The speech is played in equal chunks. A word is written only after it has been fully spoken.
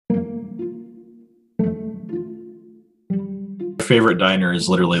favorite diner is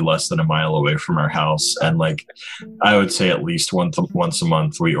literally less than a mile away from our house. And like, I would say at least once a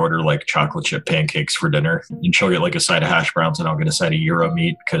month, we order like chocolate chip pancakes for dinner. And she'll get like a side of hash browns and I'll get a side of gyro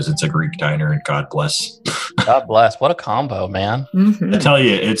meat because it's a Greek diner, and God bless. God bless. What a combo, man. I tell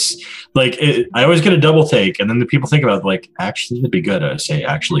you, it's like, I always get a double take. And then the people think about it, like, actually, it'd be good. I say,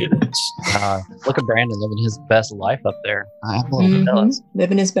 actually, it is. Look at Brandon living his best life up there. I'm a little jealous.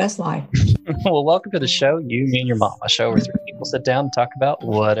 Living his best life. Well, welcome to the show, You, Me, and Your Mom, a show where three people sit down and talk about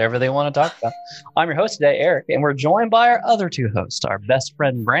whatever they want to talk about. I'm your host today, Eric, and we're joined by our other two hosts, our best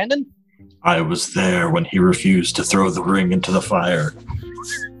friend, Brandon. I was there when he refused to throw the ring into the fire.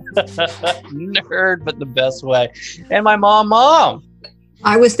 Nerd, but the best way. And my mom.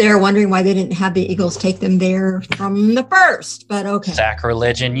 I was there wondering why they didn't have the Eagles take them there from the first, but okay.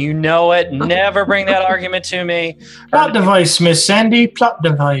 Sacrilegion, you know it. Never bring that argument to me. Plot device, Miss Sandy. Plot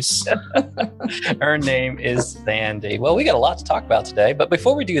device. Her name is Sandy. Well, we got a lot to talk about today, but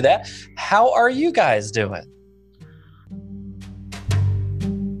before we do that, how are you guys doing?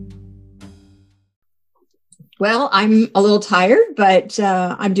 Well, I'm a little tired, but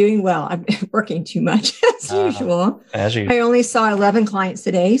I'm doing well. I'm working too much as usual. As usual. I only saw 11 clients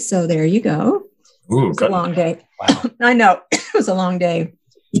today, so there you go. Ooh, it's a long day. Wow. I know it was a long day,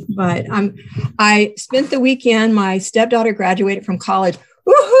 but I spent the weekend. My stepdaughter graduated from college.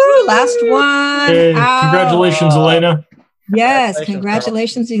 Woohoo! Last one. Hey, congratulations, Elena. Yes,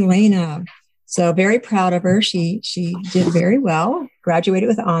 congratulations, Elena. So very proud of her. She did very well. Graduated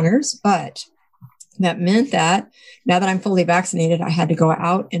with honors, but that meant that now that I'm fully vaccinated, I had to go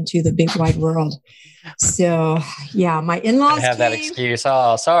out into the big wide world. So yeah, my in-laws have that excuse.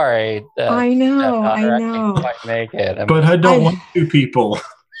 Oh, sorry. I know. I can't quite make it. But I don't want two people.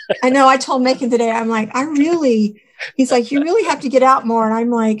 I know. I told Macon today, I'm like, he's like, you really have to get out more. And I'm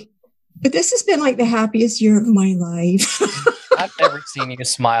like, but this has been like the happiest year of my life. I've never seen you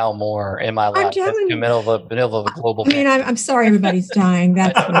smile more in my life. In the middle of a global. I mean, I'm sorry everybody's dying.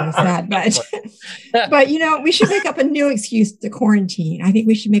 That's really sad. But we should make up a new excuse to quarantine. I think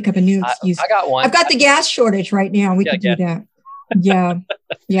we should make up a new excuse. I got one. I've got the gas shortage right now. We could do that. Yeah.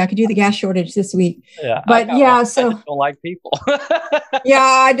 I could do the gas shortage this week. Yeah. But so I just don't like people.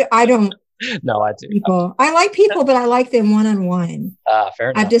 Yeah, I don't. No, I do. People. I like people, but I like them one-on-one.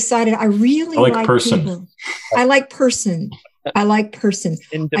 Fair enough. I've decided I really like person. People. I like person. I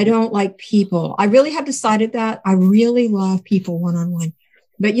don't like people. I really have decided that I really love people one-on-one.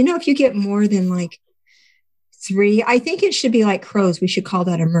 But if you get more than like 3, I think it should be like crows. We should call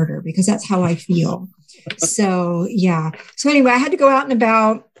that a murder because that's how I feel. So yeah. So anyway, I had to go out and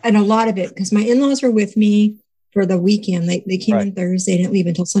about, and a lot of it because my in-laws were with me for the weekend. They came in Thursday, didn't leave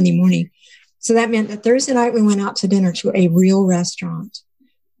until Sunday morning. So that meant that Thursday night we went out to dinner to a real restaurant.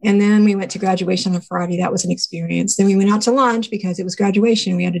 And then we went to graduation on Friday. That was an experience. Then we went out to lunch because it was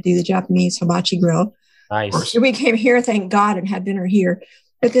graduation. We had to do the Japanese hibachi grill. Nice. We came here, thank God, and had dinner here.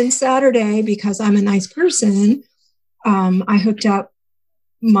 But then Saturday, because I'm a nice person, I hooked up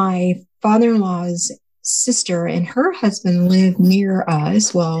my father-in-law's sister and her husband live near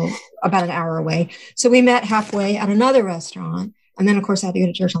us, well, about an hour away. So we met halfway at another restaurant. And then, of course, I had to go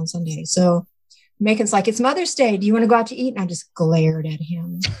to church on Sunday. So Macon's like, it's Mother's Day. Do you want to go out to eat? And I just glared at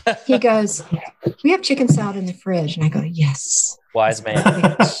him. He goes, we have chicken salad in the fridge. And I go, yes. Wise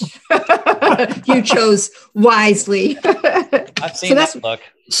man. You chose wisely. I've seen that look.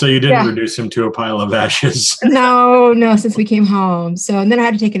 So you didn't reduce him to a pile of ashes? No, since we came home. And then I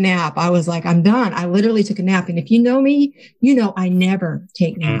had to take a nap. I was like, I'm done. I literally took a nap. And if you know me, I never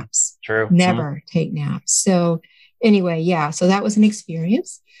take naps. True. Never take naps. So anyway, so that was an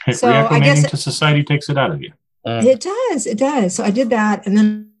experience. So I guess to society takes it out of you. It does. So I did that, and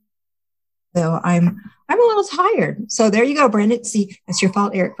then I'm a little tired. So there you go, Brandon. See, that's your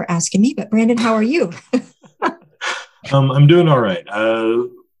fault, Eric, for asking me. But Brandon, how are you? I'm doing all right.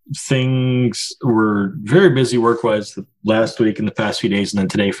 Things were very busy work-wise the last week and the past few days, and then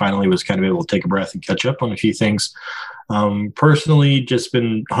today finally was kind of able to take a breath and catch up on a few things. Personally, just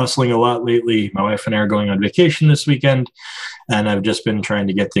been hustling a lot lately. My wife and I are going on vacation this weekend, and I've just been trying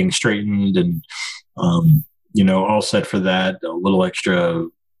to get things straightened and, all set for that. A little extra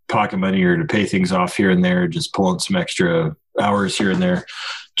pocket money or to pay things off here and there, just pulling some extra hours here and there,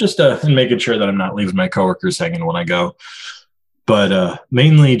 just and making sure that I'm not leaving my coworkers hanging when I go. But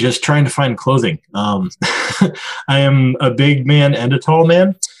mainly just trying to find clothing. I am a big man and a tall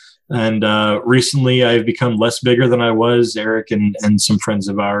man. And recently I've become less bigger than I was. Eric and some friends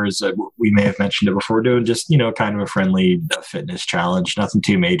of ours, we may have mentioned it before, doing just, kind of a friendly fitness challenge, nothing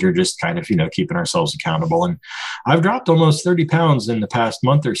too major, just kind of, keeping ourselves accountable. And I've dropped almost 30 pounds in the past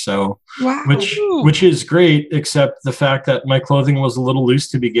month or so, wow. which is great, except the fact that my clothing was a little loose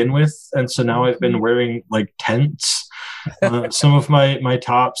to begin with. And so now I've been wearing like tents. Some of my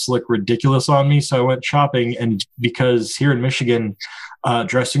tops look ridiculous on me. So I went shopping, and because here in Michigan,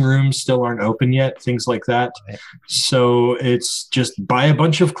 dressing rooms still aren't open yet, things like that. Right. So it's just buy a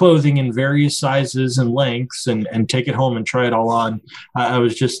bunch of clothing in various sizes and lengths and take it home and try it all on. I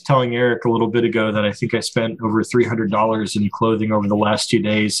was just telling Eric a little bit ago that I think I spent over $300 in clothing over the last 2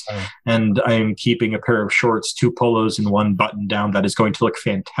 days. And I am keeping a pair of shorts, 2 polos, and 1 button down that is going to look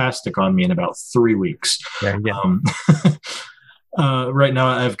fantastic on me in about 3 weeks. There you go. Right now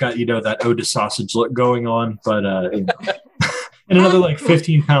I've got, that Oda sausage look going on, but in another like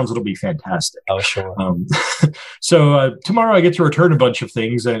 15 pounds, it'll be fantastic. Oh, sure. So tomorrow I get to return a bunch of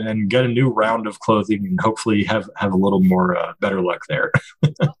things and get a new round of clothing, and hopefully have a little more better luck there.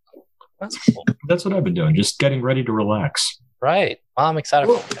 That's cool. That's what I've been doing, just getting ready to relax. Right. Well, I'm excited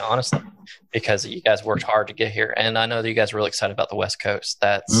for you, honestly, because you guys worked hard to get here. And I know that you guys are really excited about the West Coast.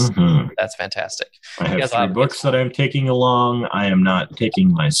 That's fantastic. I have 3 books that I'm taking along. I am not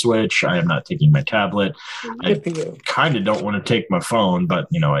taking my Switch. I am not taking my tablet. I kind of don't want to take my phone, but,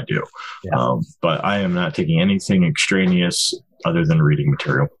 I do. Yeah. But I am not taking anything extraneous other than reading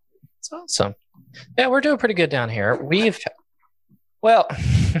material. That's awesome. Yeah, we're doing pretty good down here. Well,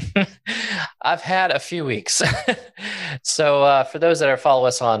 I've had a few weeks. So for those that follow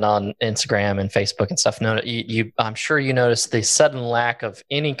us on Instagram and Facebook and stuff, I'm sure you noticed the sudden lack of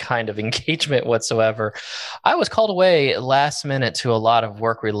any kind of engagement whatsoever. I was called away last minute to a lot of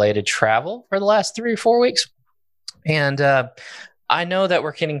work-related travel for the last 3 or 4 weeks. And I know that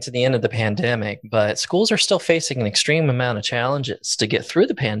we're getting to the end of the pandemic, but schools are still facing an extreme amount of challenges to get through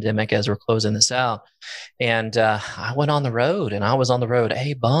the pandemic as we're closing this out. And I went on the road, and I was on the road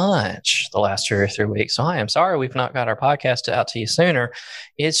a bunch the last 2 or 3 weeks. So I am sorry we've not got our podcast out to you sooner.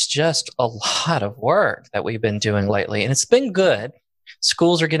 It's just a lot of work that we've been doing lately, and it's been good.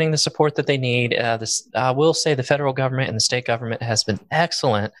 Schools are getting the support that they need. I will say the federal government and the state government has been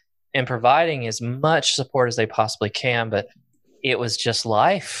excellent in providing as much support as they possibly can, but it was just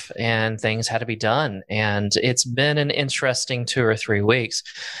life and things had to be done. And it's been an interesting 2 or 3 weeks.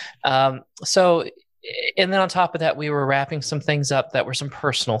 And then on top of that, we were wrapping some things up that were some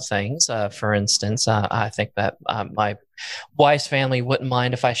personal things. For instance, I think that my wife's family wouldn't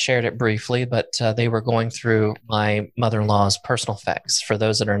mind if I shared it briefly, but they were going through my mother-in-law's personal effects. For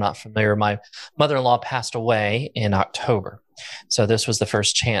those that are not familiar, my mother-in-law passed away in October. So this was the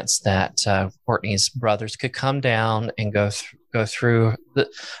first chance that Courtney's brothers could come down and go through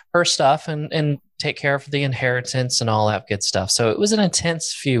her stuff and take care of the inheritance and all that good stuff. So it was an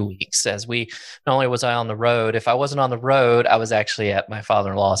intense few weeks, as not only was I on the road, if I wasn't on the road, I was actually at my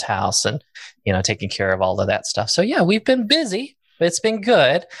father-in-law's house and, taking care of all of that stuff. So yeah, we've been busy. It's been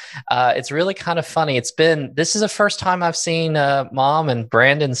good. It's really kind of funny. This is the first time I've seen Mom and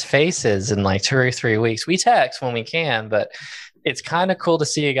Brandon's faces in like 2 or 3 weeks. We text when we can, but it's kind of cool to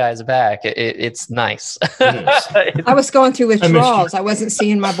see you guys back. It's nice. I was going through withdrawals. I wasn't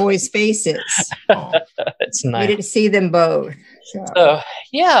seeing my boys' faces. It's nice. I didn't see them both. So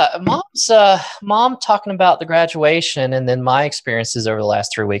yeah, mom talking about the graduation and then my experiences over the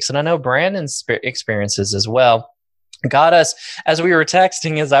last 3 weeks. And I know Brandon's experiences as well. Got us as we were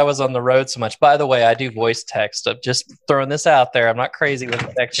texting as I was on the road so much. By the way, I do voice text. I'm just throwing this out there. I'm not crazy with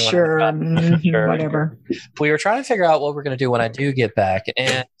texting. Sure. Whatever. We were trying to figure out what we're going to do when I do get back.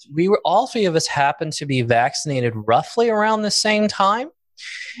 And all 3 of us happened to be vaccinated roughly around the same time.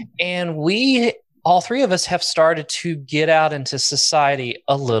 And all 3 of us have started to get out into society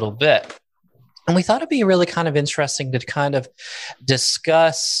a little bit. And we thought it'd be really kind of interesting to kind of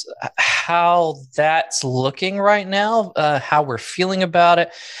discuss how that's looking right now, how we're feeling about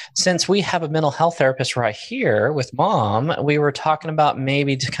it. Since we have a mental health therapist right here with Mom, we were talking about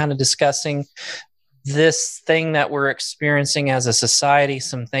maybe kind of discussing this thing that we're experiencing as a society,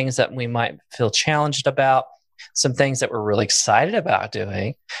 some things that we might feel challenged about, some things that we're really excited about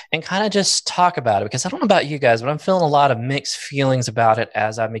doing, and kind of just talk about it. Because I don't know about you guys, but I'm feeling a lot of mixed feelings about it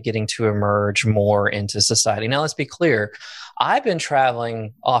as I'm beginning to emerge more into society. Now, let's be clear. I've been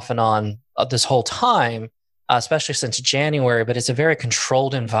traveling off and on this whole time. especially since January, but it's a very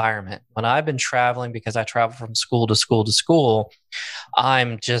controlled environment. When I've been traveling, because I travel from school to school to school,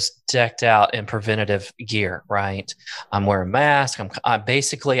 I'm just decked out in preventative gear, right? I'm wearing masks. I've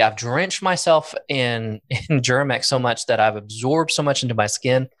drenched myself in Germex so much that I've absorbed so much into my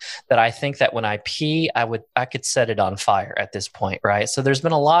skin that I think that when I pee, I could set it on fire at this point, right? So there's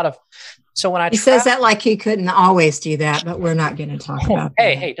been a lot of, so when he says that like he couldn't always do that, but we're not going to talk about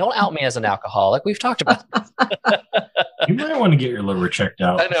that. Hey, don't out me as an alcoholic. We've talked about this. You might want to get your liver checked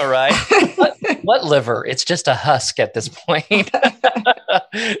out. I know, right? What liver? It's just a husk at this point.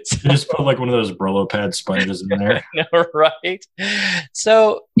 Just put like one of those Brillo pad sponges in there. I know, right?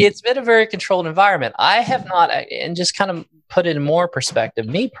 So it's been a very controlled environment. I have not, and just kind of put it in more perspective,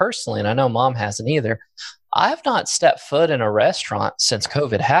 me personally, and I know Mom hasn't either, I have not stepped foot in a restaurant since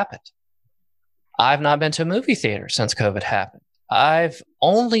COVID happened. I've not been to a movie theater since COVID happened. I've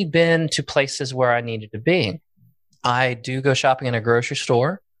only been to places where I needed to be. I do go shopping in a grocery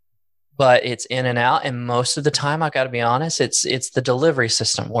store, but it's in and out. And most of the time, I got to be honest, it's the delivery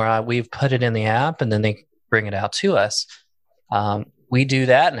system where we've put it in the app and then they bring it out to us. We do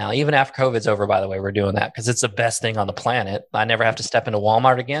that now. Even after COVID's over, by the way, we're doing that because it's the best thing on the planet. I never have to step into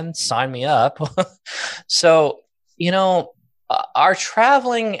Walmart again. Sign me up. So, our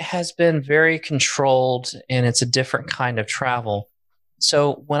traveling has been very controlled, and it's a different kind of travel.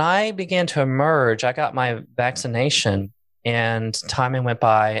 So when I began to emerge, I got my vaccination, and timing went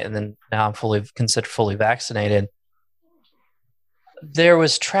by, and then now I'm considered fully vaccinated. There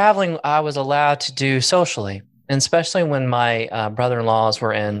was traveling I was allowed to do socially, and especially when my brother-in-laws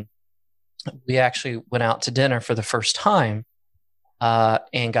were in. We actually went out to dinner for the first time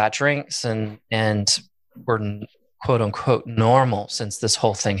and got drinks and were quote unquote normal since this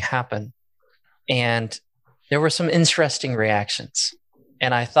whole thing happened. And there were some interesting reactions.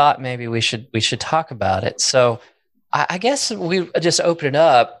 And I thought maybe we should talk about it. So I guess we just open it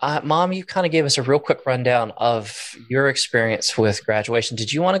up. Mom, you kind of gave us a real quick rundown of your experience with graduation.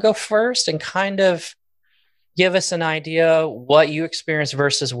 Did you want to go first and kind of give us an idea what you experienced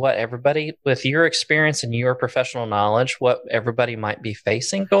versus what everybody, with your experience and your professional knowledge, what everybody might be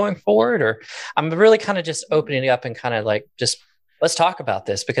facing going forward? Or I'm really kind of just opening it up and kind of like, just let's talk about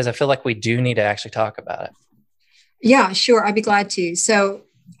this, because I feel like we do need to actually talk about it. Yeah, sure. I'd be glad to. So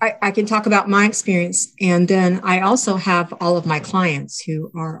I can talk about my experience. And then I also have all of my clients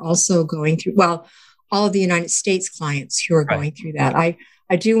who are also going through, well, all of the United States clients who are going through that.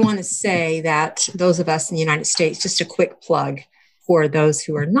 I do want to say that those of us in the United States, just a quick plug for those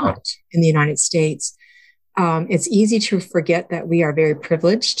who are not in the United States, it's easy to forget that we are very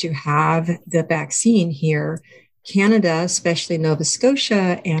privileged to have the vaccine here. Canada, especially Nova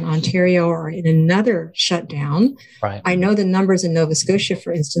Scotia and Ontario, are in another shutdown. Right. I know the numbers in Nova Scotia,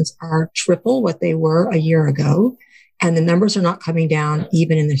 for instance, are triple what they were a year ago, and the numbers are not coming down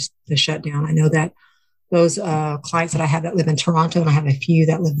even in the shutdown. I know that those clients that I have that live in Toronto, and I have a few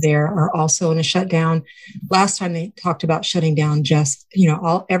that live there, are also in a shutdown. Last time they talked about shutting down just,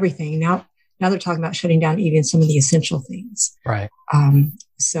 everything. Now they're talking about shutting down even some of the essential things. Right.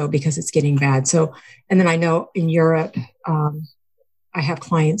 So because it's getting bad. So, and then I know in Europe, I have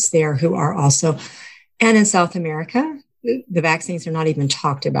clients there who are also, and in South America, the vaccines are not even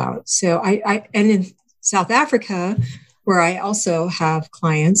talked about. So and in South Africa, where I also have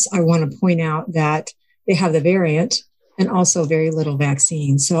clients, I want to point out that they have the variant and also very little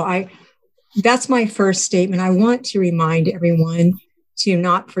vaccine. So that's my first statement. I want to remind everyone to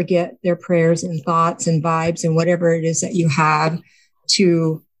not forget their prayers and thoughts and vibes and whatever it is that you have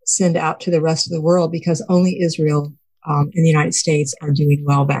to send out to the rest of the world, because only Israel and the United States are doing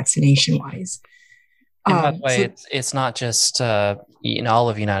well vaccination wise. And by the way, it's not just in all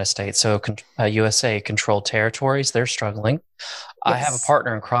of the United States. So USA controlled territories, they're struggling. Yes. I have a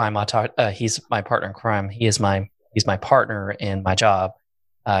partner in crime. He's my partner in crime. He's my partner in my job.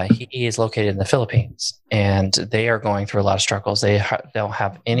 He is located in the Philippines, and they are going through a lot of struggles. They don't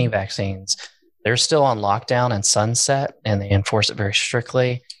have any vaccines. They're still on lockdown and sunset, and they enforce it very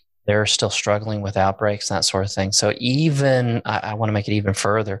strictly. They're still struggling with outbreaks and that sort of thing. So even, I want to make it even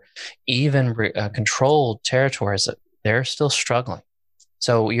further, even controlled territories, they're still struggling.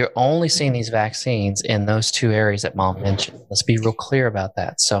 So you're only seeing these vaccines in those two areas that Mom mentioned. Let's be real clear about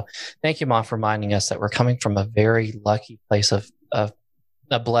that. So thank you, Mom, for reminding us that we're coming from a very lucky place of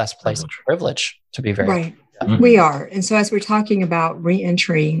a blessed place of privilege, to be very right. We are. And so as we're talking about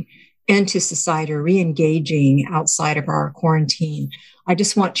reentering into society or re-engaging outside of our quarantine, I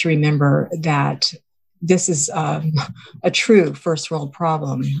just want to remember that this is a true first world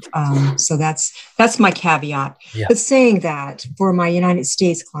problem. So that's my caveat. Yeah. But saying that, for my United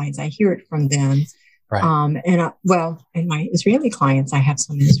States clients, I hear it from them. Right. And my Israeli clients, I have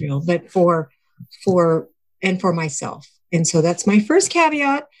some in Israel, but for myself. And so that's my first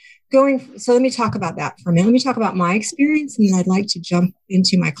caveat so let me talk about that for a minute. Let me talk about my experience, and then I'd like to jump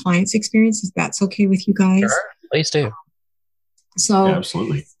into my client's experience, if that's okay with you guys. Sure, please do. So yeah,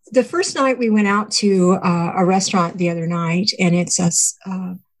 absolutely. The first night we went out to a restaurant the other night, and it's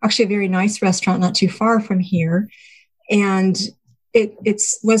actually a very nice restaurant not too far from here. And it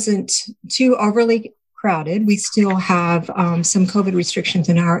wasn't too overly crowded. We still have some COVID restrictions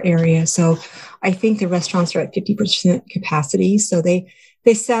in our area. So I think the restaurants are at 50% capacity. So they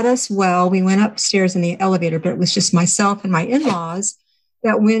sat us well. We went upstairs in the elevator, but it was just myself and my in-laws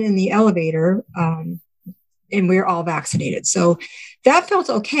that went in the elevator, and we were all vaccinated. So that felt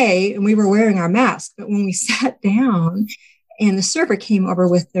okay. And we were wearing our masks. But when we sat down and the server came over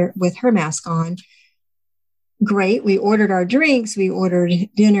with her mask on, great. We ordered our drinks, we ordered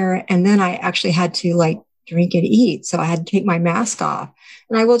dinner, and then I actually had to drink and eat. So I had to take my mask off.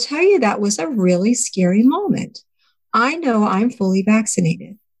 And I will tell you, that was a really scary moment. I know I'm fully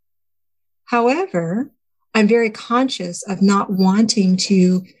vaccinated. However, I'm very conscious of not wanting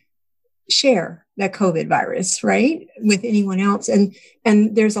to share that COVID virus, right, with anyone else. And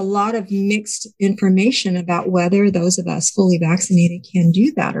there's a lot of mixed information about whether those of us fully vaccinated can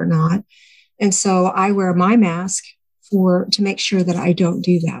do that or not. And so I wear my mask to make sure that I don't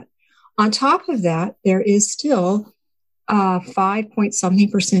do that. On top of that, there is still a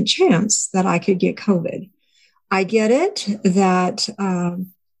 5-point-something% chance that I could get COVID. I get it that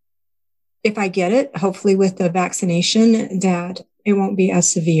if I get it, hopefully with the vaccination, that it won't be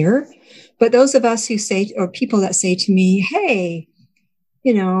as severe. But those of us who say, or people that say to me, hey,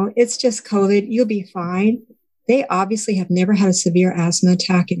 it's just COVID, you'll be fine. They obviously have never had a severe asthma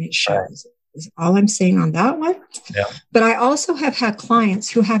attack, and it shows. Is all I'm saying on that one. Yeah. But I also have had clients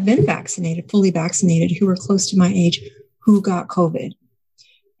who have been vaccinated, fully vaccinated, who were close to my age, who got COVID.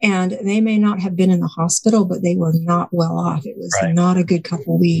 And they may not have been in the hospital, but they were not well off. It was not a good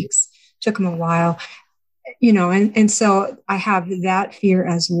couple of weeks. Took them a while, and so I have that fear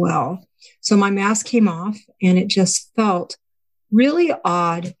as well. So my mask came off, and it just felt really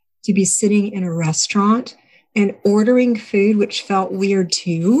odd to be sitting in a restaurant and ordering food, which felt weird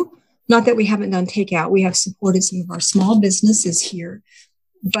too. Not that we haven't done takeout. We have supported some of our small businesses here,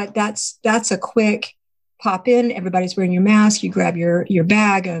 but that's a quick pop in. Everybody's wearing your mask. You grab your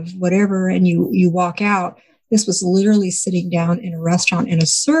bag of whatever, and you walk out. This was literally sitting down in a restaurant, and a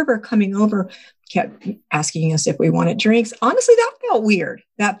server coming over kept asking us if we wanted drinks. Honestly, that felt weird.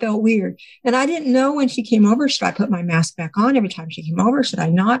 And I didn't know when she came over, should I put my mask back on every time she came over? Should I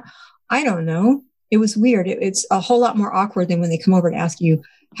not? I don't know. It was weird. It's a whole lot more awkward than when they come over to ask you,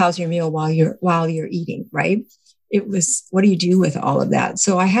 how's your meal while you're eating, right? It was, what do you do with all of that?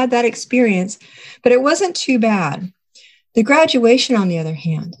 So I had that experience, but it wasn't too bad. The graduation, on the other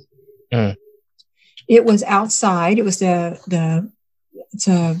hand, it was outside. It was it's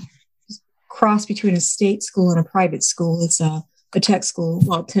a cross between a state school and a private school. It's a tech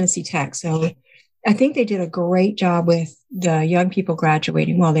school, Tennessee Tech. So I think they did a great job with the young people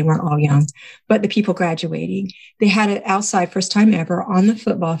graduating. Well, they weren't all young, but the people graduating. They had it outside, first time ever, on the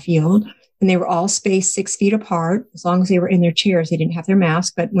football field, and they were all spaced 6 feet apart. As long as they were in their chairs, they didn't have their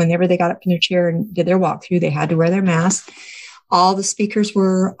mask, but whenever they got up in their chair and did their walkthrough, they had to wear their mask. All the speakers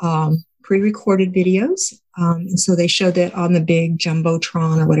were pre-recorded videos. And so they showed that on the big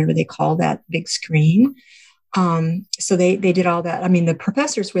jumbotron, or whatever they call that big screen. So they did all that. I mean, the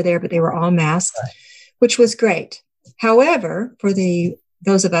professors were there, but they were all masked, which was great. However, for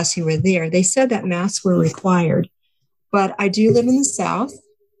those of us who were there, they said that masks were required. But I do live in the South,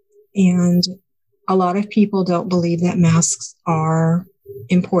 and a lot of people don't believe that masks are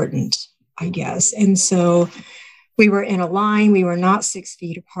important, I guess. And so we were in a line. We were not 6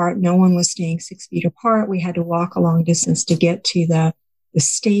 feet apart. No one was staying 6 feet apart. We had to walk a long distance to get to the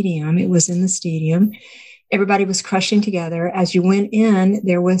stadium. It was in the stadium. Everybody was crushing together. As you went in,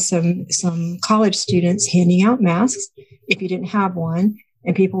 there was some college students handing out masks if you didn't have one,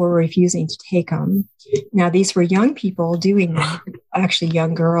 and people were refusing to take them. Now, these were young people doing that, actually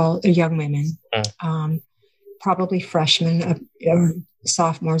young women, probably freshmen or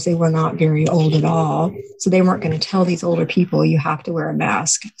sophomores. They were not very old at all. So they weren't going to tell these older people, you have to wear a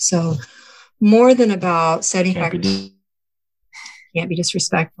mask. So more than about 75%. Can't be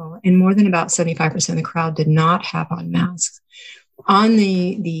disrespectful. And more than about 75% of the crowd did not have on masks. On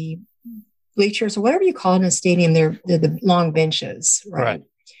the bleachers, or whatever you call it in a stadium, they're the long benches, right?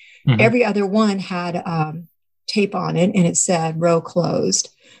 Mm-hmm. Every other one had tape on it, and it said row closed.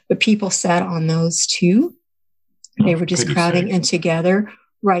 But people sat on those too. They were just crowding in together,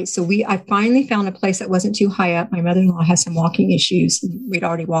 Right. So I finally found a place that wasn't too high up. My mother-in-law has some walking issues. We'd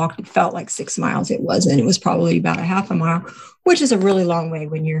already walked. It felt like 6 miles. It wasn't. It was probably about a half a mile, which is a really long way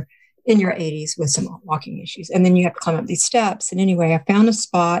when you're in your 80s with some walking issues. And then you have to climb up these steps. And anyway, I found a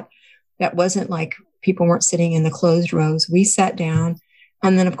spot that wasn't like people weren't sitting in the closed rows. We sat down.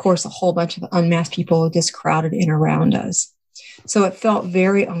 And then, of course, a whole bunch of unmasked people just crowded in around us. So it felt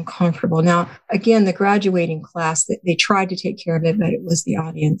very uncomfortable. Now, again, the graduating class, they tried to take care of it, but it was the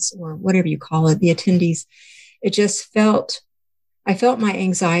audience or whatever you call it, the attendees. It just I felt my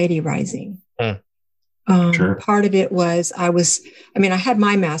anxiety rising. Sure. Part of it was I had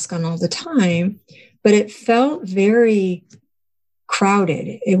my mask on all the time, but it felt very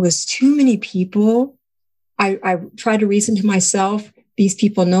crowded. It was too many people. I tried to reason to myself, these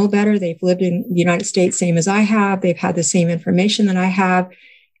people know better. They've lived in the United States, same as I have. They've had the same information that I have.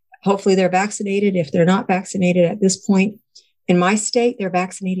 Hopefully they're vaccinated. If they're not vaccinated at this point, in my state, they're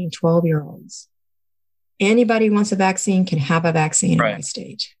vaccinating 12-year-olds. Anybody who wants a vaccine can have a vaccine in my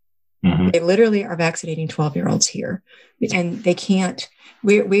state. Mm-hmm. They literally are vaccinating 12-year-olds here. And they can't,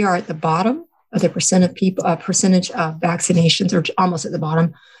 we are at the bottom of the percentage of vaccinations, or almost at the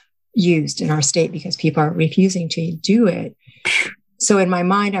bottom, used in our state because people are refusing to do it. So in my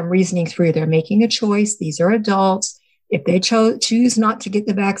mind, I'm reasoning through, they're making a choice. These are adults. If they choose not to get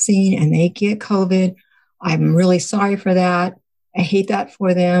the vaccine and they get COVID, I'm really sorry for that. I hate that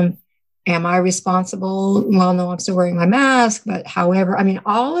for them. Am I responsible? Well, no, I'm still wearing my mask, but however,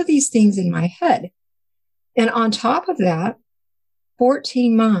 all of these things in my head. And on top of that,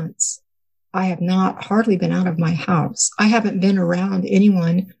 14 months, I have not hardly been out of my house. I haven't been around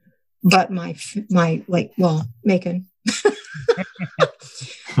anyone but Macon.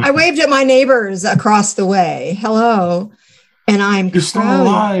 I waved at my neighbors across the way. Hello. And You're still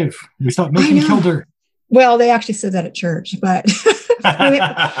alive. We thought Macon killed her. Well, they actually said that at church, but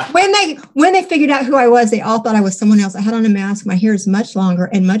when they figured out who I was, they all thought I was someone else. I had on a mask. My hair is much longer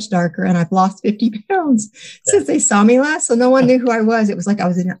and much darker, and I've lost 50 pounds since they saw me last. So no one knew who I was. It was like I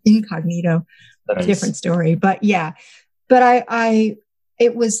was in incognito. Nice. Different story, but yeah. But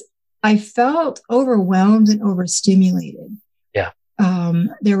I felt overwhelmed and overstimulated. Yeah.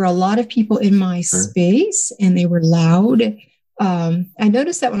 There were a lot of people in my space, and they were loud. I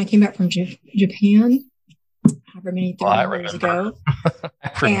noticed that when I came back from Japan, however many years ago.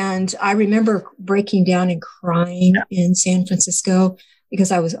 And I remember breaking down and crying in San Francisco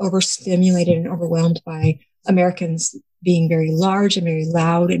because I was overstimulated and overwhelmed by Americans being very large and very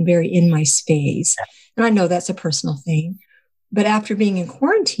loud and very in my space. And I know that's a personal thing. But after being in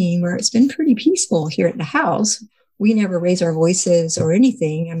quarantine, where it's been pretty peaceful here at the house, we never raise our voices or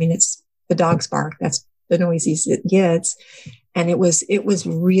anything. It's the dogs bark. That's the noisiest it gets. And it was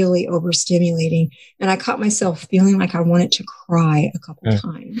really overstimulating. And I caught myself feeling like I wanted to cry a couple of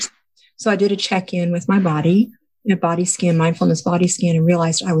times. So I did a check-in with my body, a body scan, mindfulness body scan, and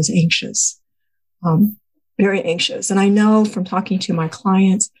realized I was anxious, very anxious. And I know from talking to my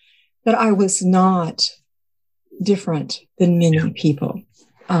clients that I was not different than many people.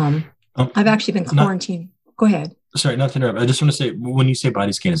 I've actually been quarantined. Go ahead. Sorry, not to interrupt. I just want to say, when you say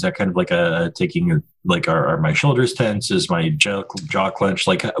body scan, is that kind of like are my shoulders tense? Is my jaw clenched?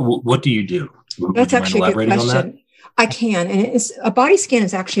 Like, what do you do? That's actually a good question. I can. And a body scan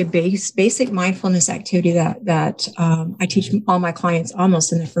is actually a basic mindfulness activity that I teach all my clients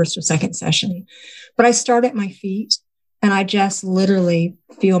almost in the first or second session. But I start at my feet, and I just literally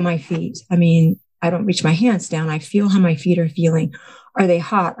feel my feet. I don't reach my hands down. I feel how my feet are feeling. Are they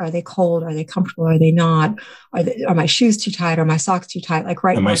hot? Are they cold? Are they comfortable? Are they not? Are my shoes too tight? Are my socks too tight? Like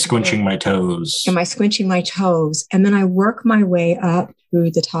right now. Am I squinching my toes? Am I squinching my toes? And then I work my way up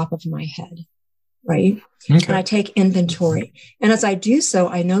through the top of my head, right? Okay. And I take inventory. And as I do so,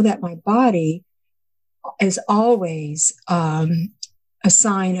 I know that my body is always a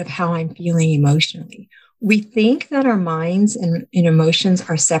sign of how I'm feeling emotionally. We think that our minds and emotions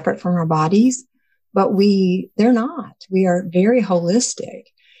are separate from our bodies, but they're not. We are very holistic.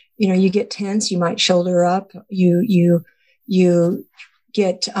 You get tense, you might shoulder up, you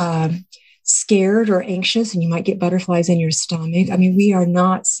get scared or anxious, and you might get butterflies in your stomach. We are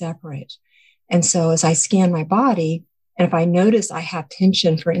not separate. And so as I scan my body, and if I notice I have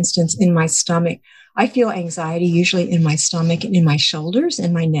tension, for instance, in my stomach, I feel anxiety usually in my stomach and in my shoulders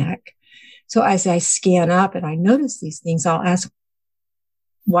and my neck. So as I scan up and I notice these things, I'll ask,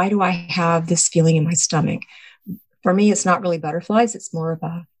 why do I have this feeling in my stomach? For me, it's not really butterflies. It's more of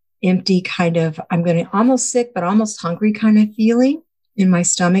a empty kind of, I'm going to almost sick, but almost hungry kind of feeling in my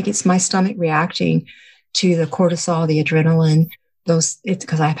stomach. It's my stomach reacting to the cortisol, the adrenaline, it's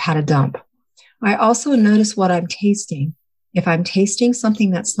because I've had a dump. I also notice what I'm tasting. if I'm tasting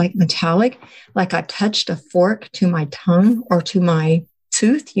something that's like metallic, like I touched a fork to my tongue or to my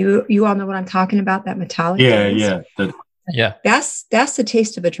tooth, you all know what I'm talking about, that metallic taste. Yeah. That's the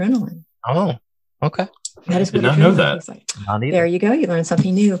taste of adrenaline. Oh, okay. That is what I did not know that. tastes like. There you go. You learned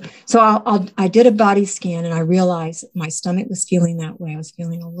something new. So I did a body scan and I realized my stomach was feeling that way. I was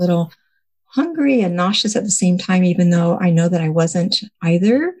feeling a little hungry and nauseous at the same time, even though I know that I wasn't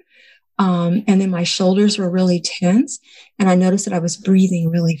either. And then my shoulders were really tense and I noticed that I was breathing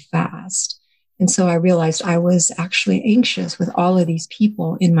really fast. And so I realized I was actually anxious with all of these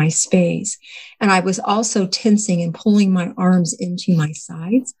people in my space. And I was also tensing and pulling my arms into my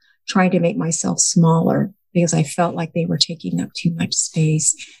sides, trying to make myself smaller because I felt like they were taking up too much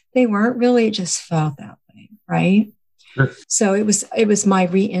space. They weren't really, it just felt that way, right? Sure. So it was my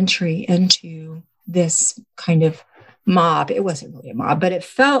reentry into this kind of mob. It wasn't really a mob, but it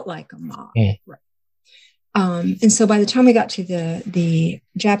felt like a mob. Mm. Right. And so by the time we got to the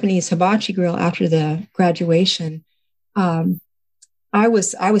Japanese hibachi grill after the graduation, I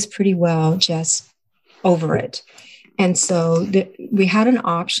was pretty well just over it. And so we had an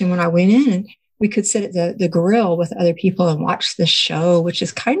option when I went in, and we could sit at the grill with other people and watch the show, which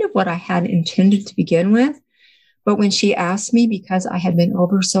is kind of what I had intended to begin with. But when she asked me, because I had been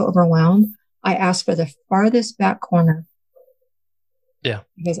so overwhelmed, I asked for the farthest back corner. Yeah.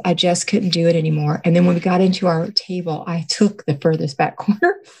 Because I just couldn't do it anymore. And then when we got into our table, I took the furthest back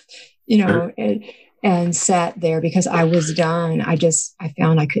corner, Sure. and sat there because I was done. I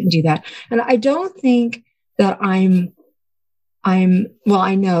found I couldn't do that. And I don't think that well,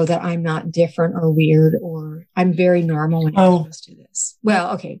 I know that I'm not different or weird, or I'm very normal when it comes to this.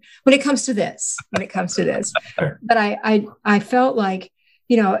 Well, okay. When it comes to this, Sure. but I felt like,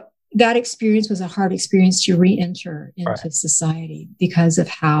 that experience was a hard experience to re-enter into society because of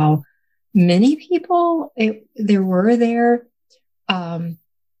how many people there were there. The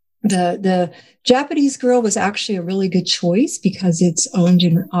Japanese grill was actually a really good choice because it's owned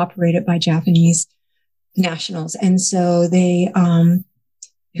and operated by Japanese nationals. And so they,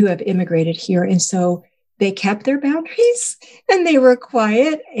 who have immigrated here. And so they kept their boundaries and they were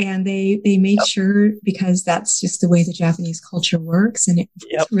quiet and they made sure, because that's just the way the Japanese culture works. And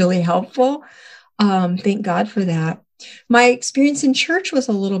it's really helpful. Thank God for that. My experience in church was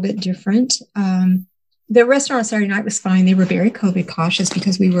a little bit different. The restaurant on Saturday night was fine. They were very COVID cautious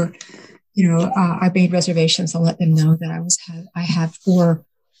because we were, I made reservations and let them know that I had 4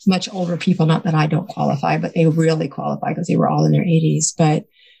 much older people, not that I don't qualify, but they really qualify because they were all in their 80s. But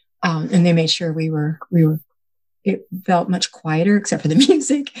and they made sure it felt much quieter except for the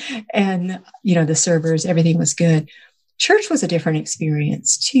music and, the servers, everything was good. Church was a different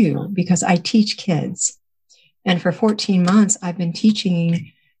experience too, because I teach kids. And for 14 months, I've been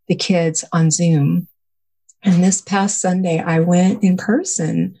teaching the kids on Zoom. And this past Sunday, I went in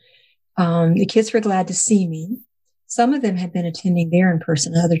person. The kids were glad to see me. Some of them had been attending there in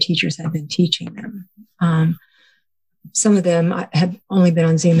person. Other teachers had been teaching them. Some of them had only been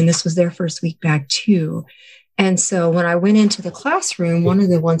on Zoom, and this was their first week back too. And so when I went into the classroom, one of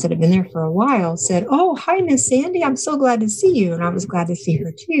the ones that had been there for a while said, "Oh, hi, Miss Sandy. I'm so glad to see you." And I was glad to see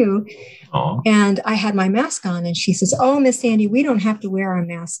her too. Aww. And I had my mask on, and she says, "Oh, Miss Sandy, we don't have to wear our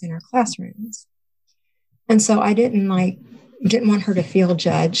masks in our classrooms." And so I didn't want her to feel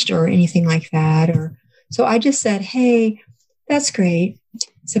judged or anything like that. So I just said, "Hey, that's great."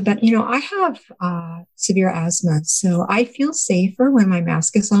 So, but I have severe asthma, so I feel safer when my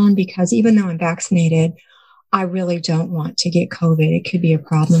mask is on because even though I'm vaccinated, I really don't want to get COVID. It could be a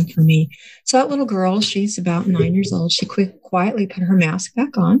problem for me. So that little girl, she's about 9 years old. She quietly put her mask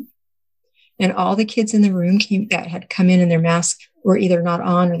back on, and all the kids in the room that had come in and their masks were either not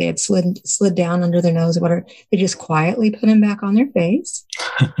on or they had slid down under their nose or whatever. They just quietly put them back on their face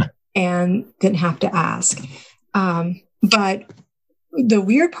and didn't have to ask. But the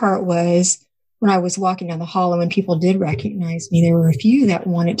weird part was when I was walking down the hall and when people did recognize me, there were a few that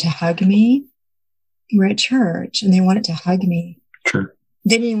wanted to hug me. We're at church and they wanted to hug me. Sure.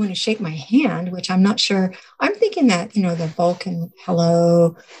 Didn't even want to shake my hand, which I'm not sure. I'm thinking that, the Vulcan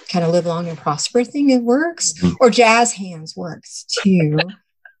hello kind of live long and prosper thing, it works, or jazz hands works too.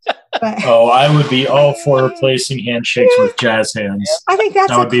 But, I would be all for replacing handshakes with jazz hands. I think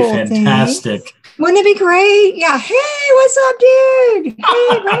that would be cool fantastic. Thing. Wouldn't it be great? Yeah. Hey, what's up, dude?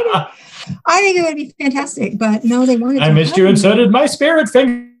 Hey, right. I think it would be fantastic, but no, they wanted to. I missed you, and so did my spirit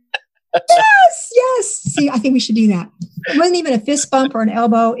finger. Yes. See, I think we should do that. It wasn't even a fist bump or an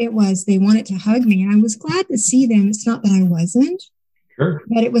elbow. It was, they wanted to hug me, and I was glad to see them. It's not that I wasn't. Sure.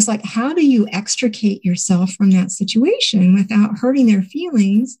 But it was like, how do you extricate yourself from that situation without hurting their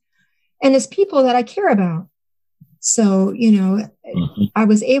feelings? And it's people that I care about. So, I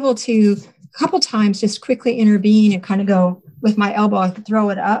was able to a couple times just quickly intervene and kind of go with my elbow. I could throw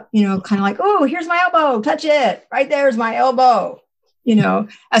it up, kind of like, oh, here's my elbow, touch it. Right there's my elbow,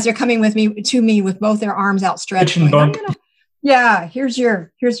 as they're coming to me with both their arms outstretched. Yeah, here's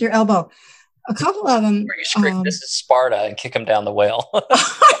your elbow. A couple of them. Where you scream, this is Sparta, and kick them down the whale.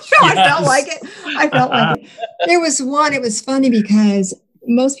 I felt like it. There was one, it was funny because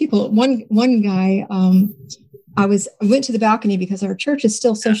most people, one guy, I went to the balcony because our church is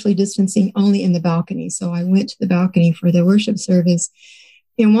still socially distancing only in the balcony. So I went to the balcony for the worship service.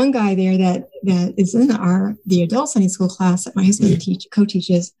 And one guy there that is in the adult Sunday school class that my husband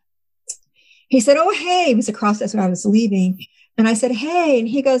co-teaches, he said, oh, hey, he was across as I was leaving. And I said, hey, and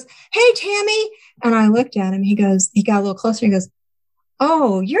he goes, hey, Tammy. And I looked at him. He got a little closer. He goes,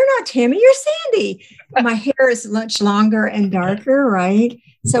 oh, you're not Tammy, you're Sandy. My hair is much longer and darker, right?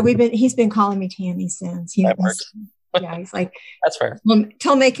 So he's been calling me Tammy since. That works. Yeah, he's like, that's fair. Well,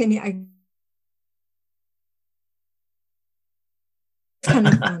 tell me, it's kind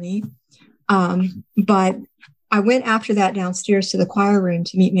of funny. But I went after that downstairs to the choir room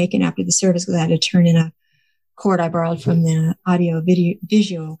to meet Macon after the service because I had to turn in a cord I borrowed from the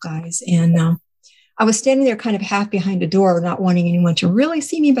visual guys. And I was standing there kind of half behind a door, not wanting anyone to really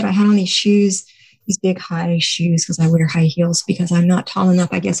see me, but I had on these shoes, these big high shoes, because I wear high heels because I'm not tall enough,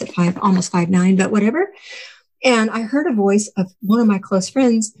 I guess, at almost 5'9", but whatever. And I heard a voice of one of my close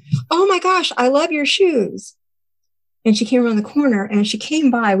friends, oh my gosh, I love your shoes. And she came around the corner, and as she came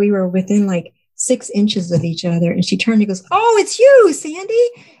by, we were within like 6 inches of each other. And she turned and goes, oh, it's you, Sandy,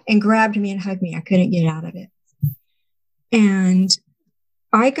 and grabbed me and hugged me. I couldn't get out of it. And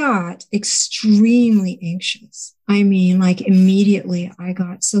I got extremely anxious. I mean, like immediately I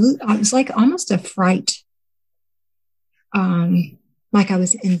was like almost a fright. Like I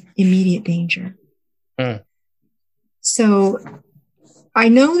was in immediate danger. Mm. So I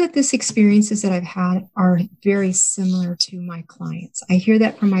know that these experiences that I've had are very similar to my clients. I hear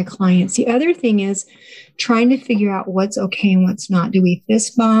that from my clients. The other thing is trying to figure out what's okay and what's not. Do we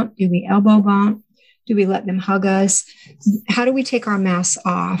fist bump? Do we elbow bump? Do we let them hug us? How do we take our masks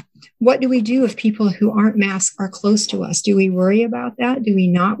off? What do we do if people who aren't masked are close to us? Do we worry about that? Do we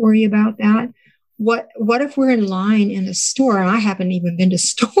not worry about that? What if we're in line in a store? And I haven't even been to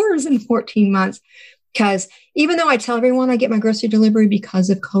stores in 14 months because even though I tell everyone I get my grocery delivery because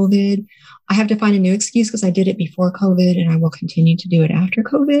of COVID, I have to find a new excuse because I did it before COVID and I will continue to do it after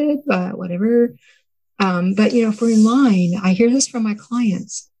COVID, but whatever. But if we're in line, I hear this from my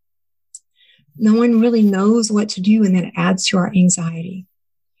clients. No one really knows what to do, and that adds to our anxiety.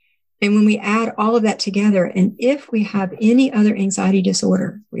 And when we add all of that together, and if we have any other anxiety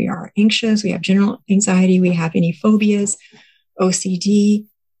disorder, we are anxious, we have general anxiety, we have any phobias, OCD,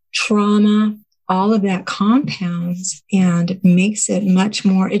 trauma, all of that compounds and makes it much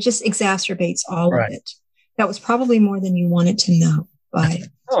more, it just exacerbates all of it. That was probably more than you wanted to know, but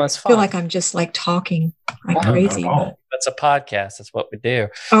I feel like I'm just like talking like crazy. That's a podcast. That's what we do.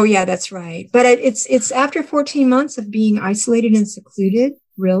 Oh yeah, that's right. But it's after 14 months of being isolated and secluded,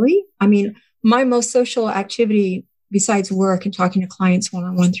 really. I mean, my most social activity besides work and talking to clients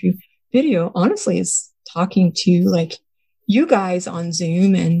one-on-one through video, honestly, is talking to like you guys on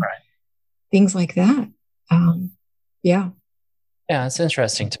Zoom and things like that. Yeah. Yeah, it's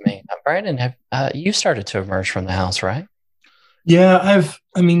interesting to me. Brandon, have you started to emerge from the house, right? Yeah,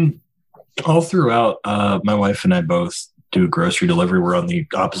 all throughout, my wife and I both do grocery delivery. We're on the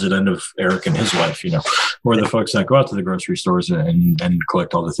opposite end of Eric and his wife, we're the folks that go out to the grocery stores and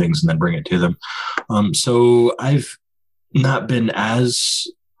collect all the things and then bring it to them. So I've not been as,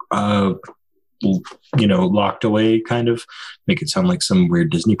 locked away, kind of make it sound like some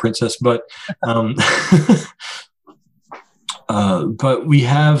weird Disney princess, but we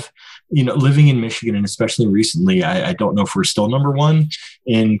have, living in Michigan, and especially recently, I don't know if we're still number one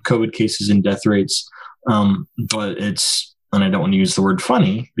in COVID cases and death rates, but and I don't want to use the word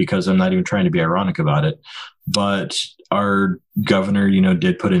funny because I'm not even trying to be ironic about it, but our governor,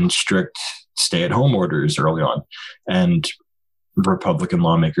 did put in strict stay-at-home orders early on, and Republican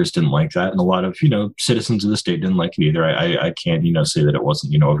lawmakers didn't like that, and a lot of citizens of the state didn't like it either. I can't say that it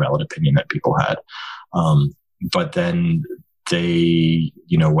wasn't a valid opinion that people had, but then they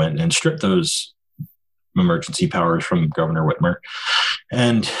went and stripped those emergency powers from Governor Whitmer,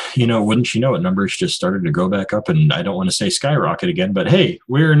 and wouldn't you know it, numbers just started to go back up, and I don't want to say skyrocket again, but hey,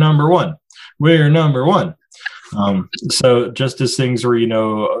 we're number one. So just as things were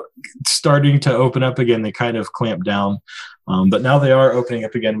starting to open up again, they kind of clamped down. But now they are opening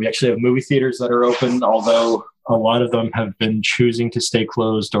up again. We actually have movie theaters that are open, although a lot of them have been choosing to stay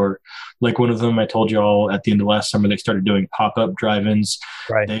closed, or like one of them I told you all at the end of last summer, they started doing pop-up drive-ins.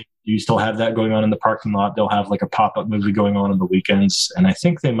 Right. You still have that going on in the parking lot. They'll have like a pop-up movie going on the weekends. And I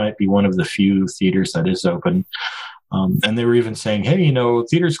think they might be one of the few theaters that is open. And they were even saying, hey,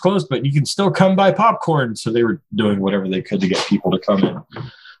 theater's closed, but you can still come buy popcorn. So they were doing whatever they could to get people to come in.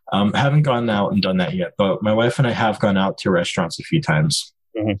 Haven't gone out and done that yet, but my wife and I have gone out to restaurants a few times.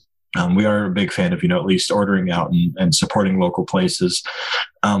 Mm-hmm. We are a big fan of, at least ordering out and supporting local places,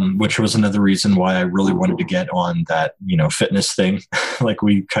 which was another reason why I really wanted to get on that, fitness thing, like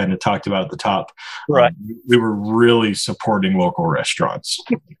we kind of talked about at the top. Right. We were really supporting local restaurants,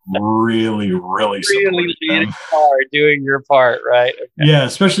 really, really supporting doing your part, right? Okay. Yeah,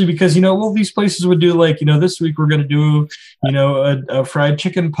 especially because, these places would do like, this week we're going to do, a fried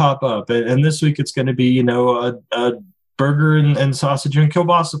chicken pop-up, and this week it's going to be, a burger and sausage and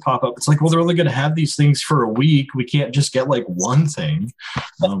kielbasa pop up. It's like, well, they're only going to have these things for a week. We can't just get like one thing.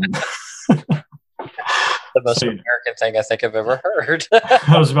 The most American thing I think I've ever heard.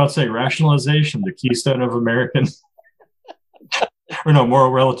 I was about to say rationalization, the keystone of American, or no,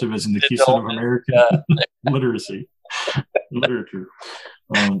 moral relativism, the keystone of American literacy, literature.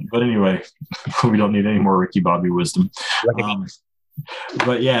 But anyway, we don't need any more Ricky Bobby wisdom.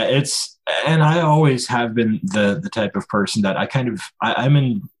 But yeah, and I always have been the type of person that I'm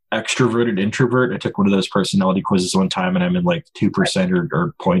an extroverted introvert. I took one of those personality quizzes one time, and I'm in like 2%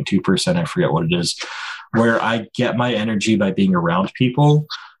 or 0.2%. I forget what it is, where I get my energy by being around people,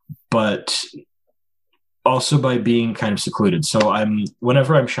 but also by being kind of secluded. So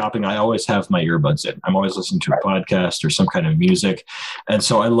whenever I'm shopping, I always have my earbuds in. I'm always listening to a podcast or some kind of music. And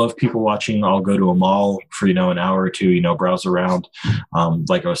so I love people watching. I'll go to a mall for, an hour or two, browse around.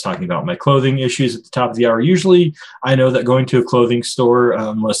 Like I was talking about my clothing issues at the top of the hour. Usually I know that going to a clothing store,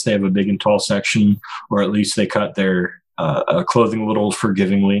 unless they have a big and tall section, or at least they cut their clothing a little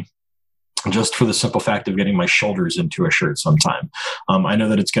forgivingly, just for the simple fact of getting my shoulders into a shirt sometime. I know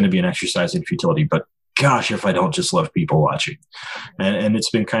that it's going to be an exercise in futility, but gosh, if I don't just love people watching. And it's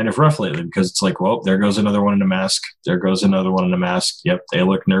been kind of rough lately, because it's like, well, there goes another one in a mask. There goes another one in a mask. Yep, they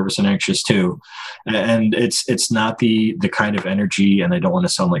look nervous and anxious too. And it's not the kind of energy, and I don't want to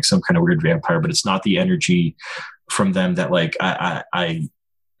sound like some kind of weird vampire, but it's not the energy from them that like I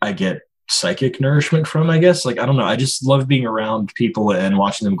get psychic nourishment from, I guess. Like, I don't know. I just love being around people and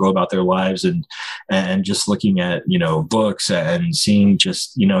watching them go about their lives, and just looking at, books and seeing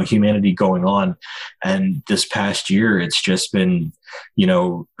just, humanity going on. And this past year, it's just been,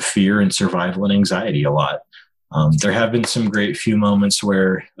 fear and survival and anxiety a lot. There have been some great few moments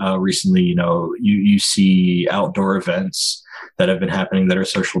where recently, you see outdoor events that have been happening that are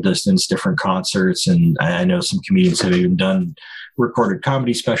social distance, different concerts. And I know some comedians have even done recorded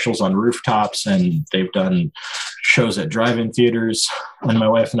comedy specials on rooftops, and they've done shows at drive-in theaters. And my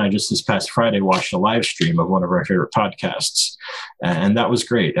wife and I just this past Friday watched a live stream of one of our favorite podcasts, and that was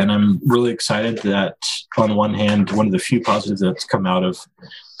great. And I'm really excited that, on one hand, one of the few positives that's come out of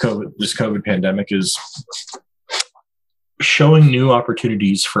this COVID pandemic is showing new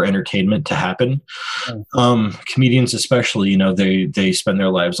opportunities for entertainment to happen. Comedians especially, they spend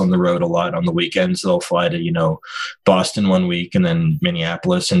their lives on the road a lot. On the weekends, they'll fly to, Boston one week, and then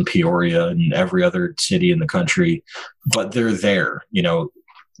Minneapolis and Peoria and every other city in the country. But they're there,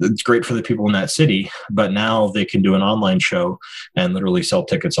 it's great for the people in that city, but now they can do an online show and literally sell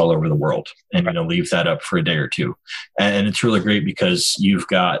tickets all over the world, and leave that up for a day or two. And it's really great because you've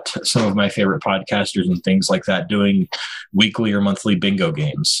got some of my favorite podcasters and things like that doing weekly or monthly bingo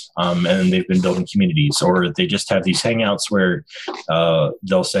games, and they've been building communities, or they just have these hangouts where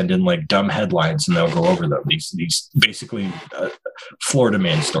they'll send in like dumb headlines and they'll go over them. These basically Florida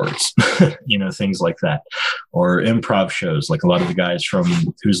man stories, things like that, or improv shows. Like a lot of the guys from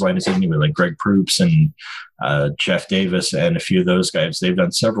Whose Line Is It Anyway, like Greg Proops and Jeff Davis and a few of those guys, they've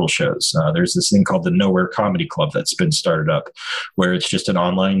done several shows. There's this thing called the Nowhere Comedy Club that's been started up, where it's just an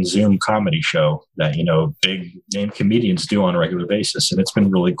online Zoom comedy show that, big name comedians do on a regular basis. And it's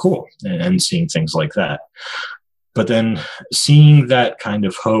been really cool, and seeing things like that. But then seeing that kind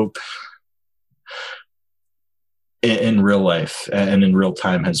of hope in real life and in real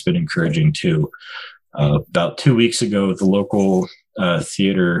time has been encouraging too. About 2 weeks ago, the local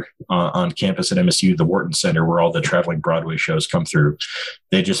theater on campus at MSU, the Wharton Center, where all the traveling Broadway shows come through,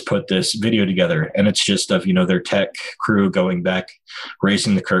 they just put this video together, and it's just of, their tech crew going back,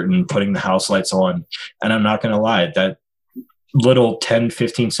 raising the curtain, putting the house lights on. And I'm not going to lie, that little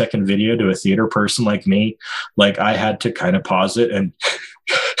 10-15 second video to a theater person like me, like I had to kind of pause it and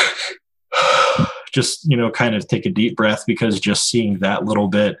just, kind of take a deep breath, because just seeing that little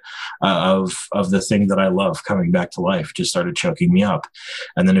bit of the thing that I love coming back to life just started choking me up.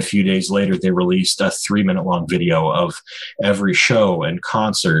 And then a few days later, they released a 3-minute long video of every show and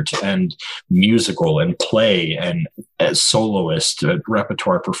concert and musical and play and soloist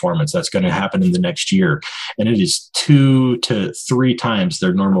repertoire performance that's going to happen in the next year. And it is 2 to 3 times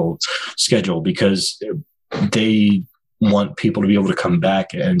their normal schedule, because they want people to be able to come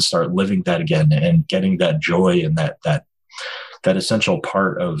back and start living that again and getting that joy and that essential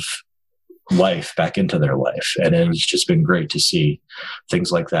part of life back into their life. And it's just been great to see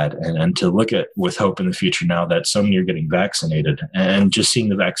things like that, and to look at with hope in the future now that so many are getting vaccinated, and just seeing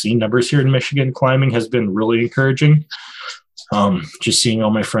the vaccine numbers here in Michigan climbing has been really encouraging. Just seeing all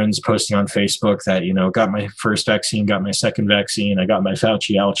my friends posting on Facebook that, got my first vaccine, got my second vaccine, I got my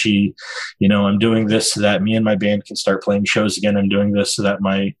Fauci ouchie, I'm doing this so that me and my band can start playing shows again. I'm doing this so that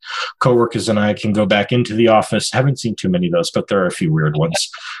my coworkers and I can go back into the office. Haven't seen too many of those, but there are a few weird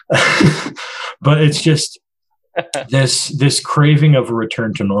ones. But it's just this craving of a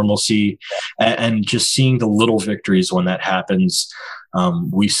return to normalcy, and just seeing the little victories when that happens.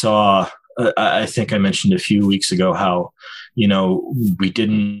 We saw, I think I mentioned a few weeks ago how,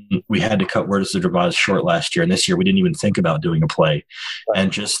 we had to cut Where Does the Dravaz short last year. And this year we didn't even think about doing a play. Right.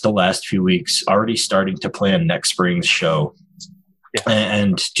 And just the last few weeks, already starting to plan next spring's show. Yeah.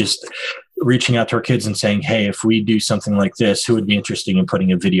 And just reaching out to our kids and saying, hey, if we do something like this, who would be interested in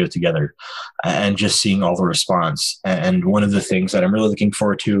putting a video together? And just seeing all the response. And one of the things that I'm really looking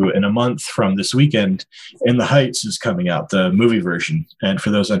forward to in a month from this weekend, In the Heights is coming out, the movie version. And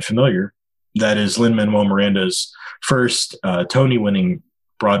for those unfamiliar, that is Lin-Manuel Miranda's first Tony-winning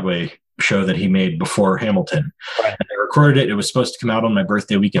Broadway show that he made before Hamilton. Right. And they recorded it. It was supposed to come out on my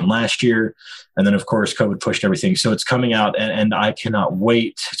birthday weekend last year. And then, of course, COVID pushed everything. So it's coming out, and I cannot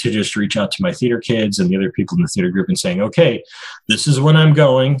wait to just reach out to my theater kids and the other people in the theater group and saying, okay, this is when I'm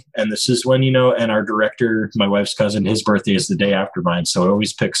going. And this is when, and our director, my wife's cousin, his birthday is the day after mine. So I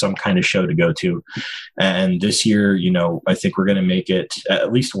always pick some kind of show to go to. And this year, I think we're going to make it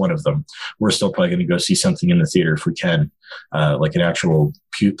at least one of them. We're still probably going to go see something in the theater if we can, like an actual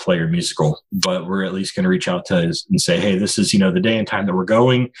play or musical, but we're at least going to reach out to us and say, hey, this is, the day and time that we're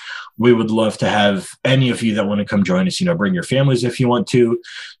going. We would love to have any of you that want to come join us, bring your families if you want to,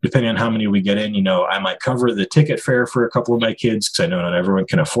 depending on how many we get in. I might cover the ticket fare for a couple of my kids, because I know not everyone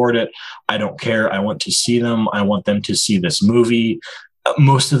can afford it. I don't care. I want to see them. I want them to see this movie.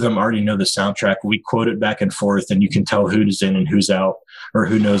 Most of them already know the soundtrack. We quote it back and forth, and you can tell who's in and who's out, or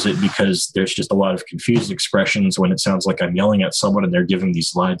who knows it, because there's just a lot of confused expressions when it sounds like I'm yelling at someone and they're giving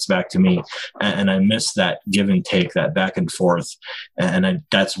these lines back to me. And I miss that give and take, that back and forth. And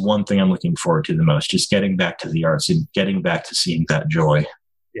that's one thing I'm looking forward to the most, just getting back to the arts and getting back to seeing that joy.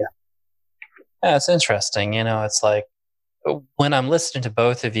 Yeah, it's interesting. It's like when I'm listening to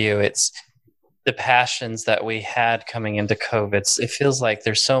both of you, it's the passions that we had coming into COVID. It feels like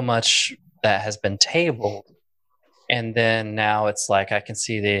there's so much that has been tabled. And then now it's like I can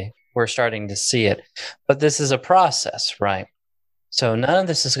see we're starting to see it. But this is a process, right? So none of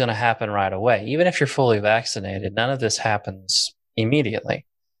this is going to happen right away. Even if you're fully vaccinated, none of this happens immediately.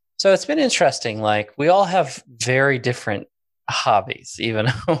 So it's been interesting. Like, we all have very different hobbies, even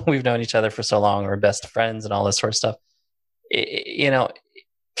though we've known each other for so long, we're best friends and all this sort of stuff.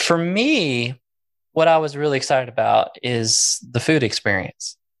 For me, what I was really excited about is the food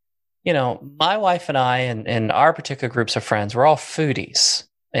experience. My wife and I and our particular groups of friends, we're all foodies.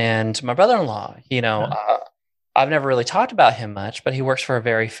 And my brother-in-law, I've never really talked about him much, but he works for a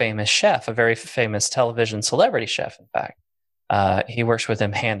very famous chef, a very famous television celebrity chef, in fact. He works with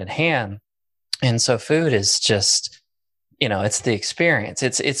him hand in hand. And so food is just, it's the experience.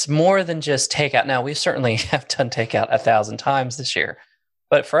 It's more than just takeout. Now, we certainly have done takeout 1,000 times this year.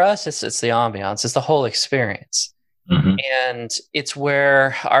 But for us, it's the ambiance. It's the whole experience. Mm-hmm. And it's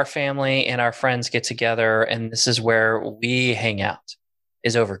where our family and our friends get together. And this is where we hang out,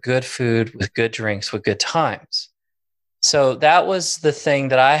 is over good food, with good drinks, with good times. So that was the thing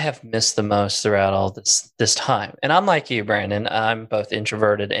that I have missed the most throughout all this time. And I'm like you, Brandon. I'm both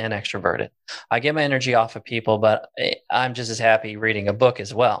introverted and extroverted. I get my energy off of people, but I'm just as happy reading a book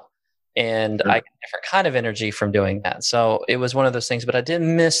as well. And I get a different kind of energy from doing that. So it was one of those things, but I did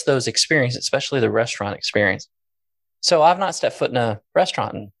miss those experiences, especially the restaurant experience. So I've not stepped foot in a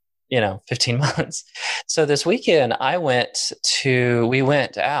restaurant in, 15 months. So this weekend we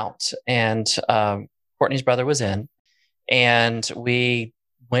went out, and Courtney's brother was in, and we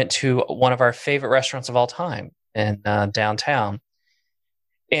went to one of our favorite restaurants of all time in downtown.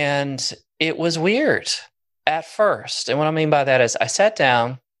 And it was weird at first. And what I mean by that is I sat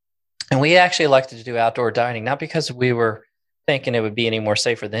down And we actually elected to do outdoor dining, not because we were thinking it would be any more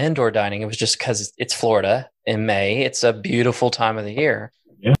safer than indoor dining. It was just because it's Florida in May. It's a beautiful time of the year.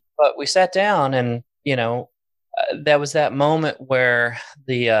 Yeah. But we sat down and, that was that moment where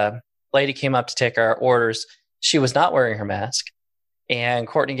the lady came up to take our orders. She was not wearing her mask. And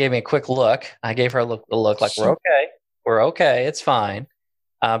Courtney gave me a quick look. I gave her a look like, we're okay. We're okay. It's fine.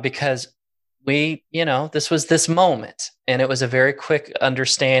 Because this was this moment. And it was a very quick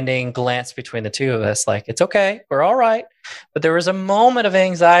understanding glance between the two of us. Like, it's okay. We're all right. But there was a moment of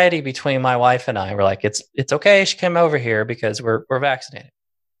anxiety between my wife and I. We're like, it's okay. She came over here because we're vaccinated.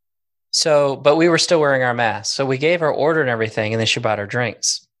 So, but we were still wearing our masks. So we gave her order and everything. And then she brought her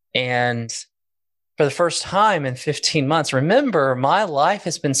drinks. And for the first time in 15 months, remember, my life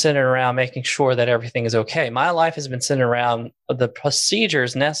has been centered around making sure that everything is okay. My life has been centered around the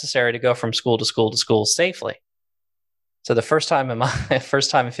procedures necessary to go from school to school to school safely. So the first time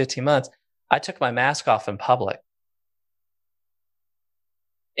in 15 months, I took my mask off in public.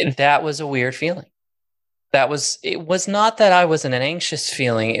 And that was a weird feeling. It was not that I was in an anxious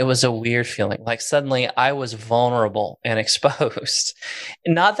feeling. It was a weird feeling. Like suddenly I was vulnerable and exposed.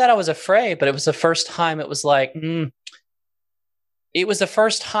 Not that I was afraid, but it was the first time it was like, it was the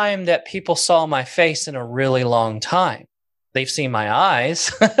first time that people saw my face in a really long time. They've seen my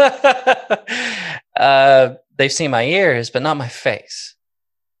eyes. They've seen my ears, but not my face.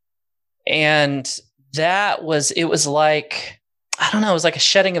 And it was like, I don't know, it was like a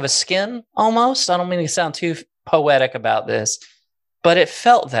shedding of a skin almost. I don't mean to sound too poetic about this, but it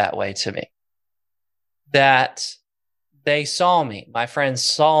felt that way to me. That they saw me, my friends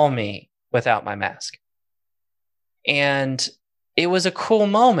saw me without my mask. And it was a cool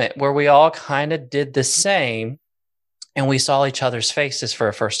moment where we all kind of did the same and we saw each other's faces for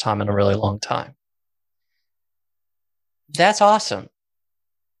the first time in a really long time. That's awesome.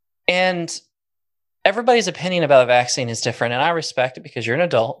 And everybody's opinion about a vaccine is different, and I respect it because you're an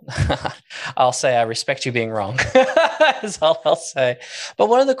adult. I'll say I respect you being wrong, is all I'll say. But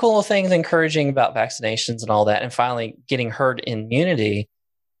one of the cool things encouraging about vaccinations and all that, and finally getting herd immunity,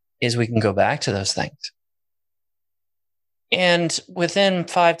 is we can go back to those things. And within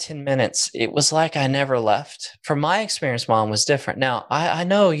 5-10 minutes, it was like I never left. From my experience, Mom, was different. Now, I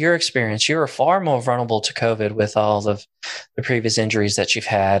know your experience. You were far more vulnerable to COVID with all of the previous injuries that you've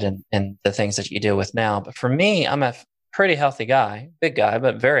had and the things that you deal with now. But for me, I'm a pretty healthy guy, big guy,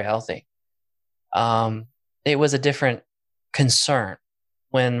 but very healthy. It was a different concern.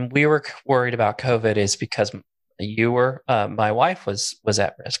 When we were worried about COVID is because my wife was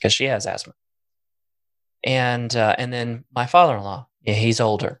at risk because she has asthma. And then my father-in-law, he's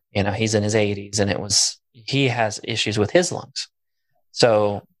older, he's in his 80s, and he has issues with his lungs.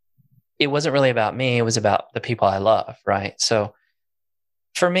 So it wasn't really about me. It was about the people I love. Right. So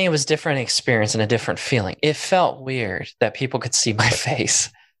for me, it was a different experience and a different feeling. It felt weird that people could see my face.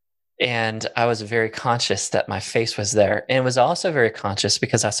 And I was very conscious that my face was there. And it was also very conscious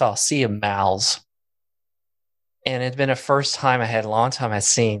because I saw a sea of mouths. And it'd been a first time a long time I'd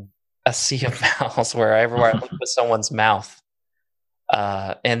seen a sea of mouths everywhere I looked with someone's mouth.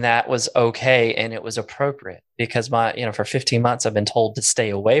 And that was okay. And it was appropriate because for 15 months, I've been told to stay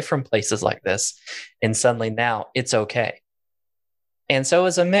away from places like this. And suddenly now it's okay. And so it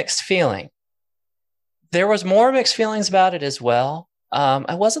was a mixed feeling. There was more mixed feelings about it as well.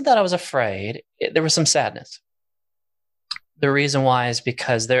 It wasn't that I was afraid. There was some sadness. The reason why is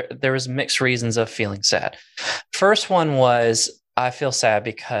because there was mixed reasons of feeling sad. First one was, I feel sad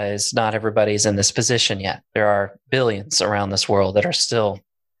because not everybody's in this position yet. There are billions around this world that are still,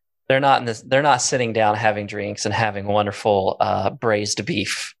 they're not sitting down having drinks and having wonderful braised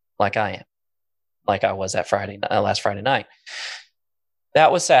beef like I am, like I was that last Friday night.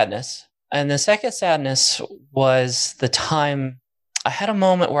 That was sadness. And the second sadness was the time I had a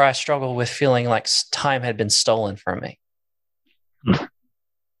moment where I struggled with feeling like time had been stolen from me.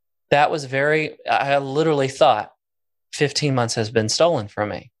 That was I literally thought 15 months has been stolen from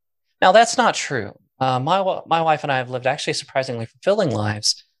me. Now, that's not true. My wife and I have lived actually surprisingly fulfilling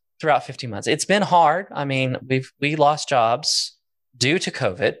lives throughout 15 months. It's been hard. I mean, we lost jobs due to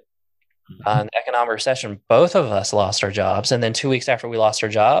COVID, economic recession. Both of us lost our jobs. And then 2 weeks after we lost our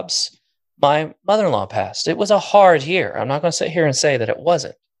jobs, my mother-in-law passed. It was a hard year. I'm not going to sit here and say that it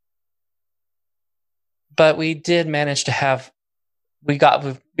wasn't. But we did manage to we've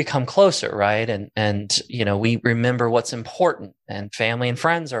become closer, right? And we remember what's important, and family and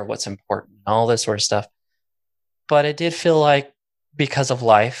friends are what's important, and all this sort of stuff. But it did feel like because of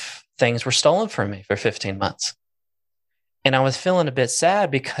life, things were stolen from me for 15 months. And I was feeling a bit sad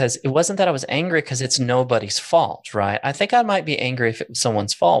because it wasn't that I was angry because it's nobody's fault, right? I think I might be angry if it was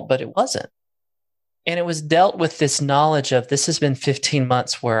someone's fault, but it wasn't. And it was dealt with this knowledge of this has been 15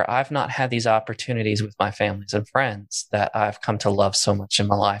 months where I've not had these opportunities with my families and friends that I've come to love so much in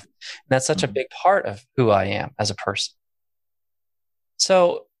my life. And that's such a big part of who I am as a person.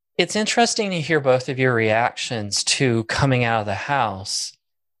 So it's interesting to hear both of your reactions to coming out of the house,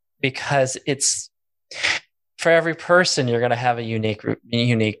 because it's for every person, you're going to have a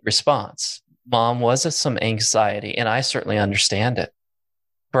unique response. Mom was some anxiety, and I certainly understand it.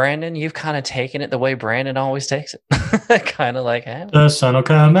 Brandon, you've kind of taken it the way Brandon always takes it. Kind of like, hey, the sun will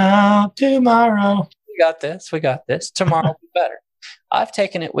come out tomorrow. We got this. Tomorrow will be better. I've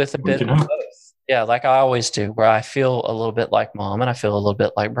taken it with a bit of both. Yeah, like I always do, where I feel a little bit like Mom and I feel a little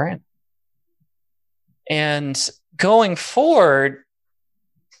bit like Brandon. And going forward,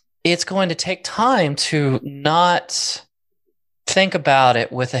 it's going to take time to not think about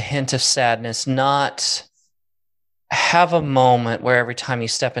it with a hint of sadness, not have a moment where every time you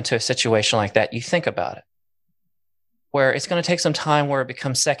step into a situation like that, you think about it. Where it's going to take some time where it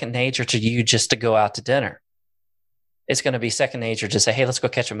becomes second nature to you just to go out to dinner. It's going to be second nature to say, hey, let's go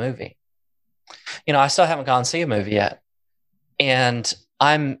catch a movie. You know, I still haven't gone and see a movie yet. And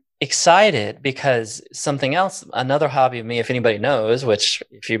I'm excited because something else, another hobby of me, if anybody knows, which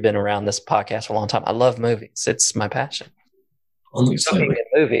if you've been around this podcast for a long time, I love movies. It's my passion. Only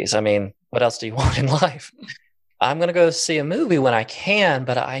movies. I mean, what else do you want in life? I'm going to go see a movie when I can,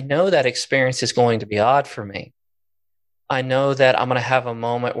 but I know that experience is going to be odd for me. I know that I'm going to have a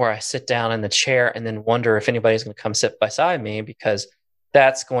moment where I sit down in the chair and then wonder if anybody's going to come sit beside me, because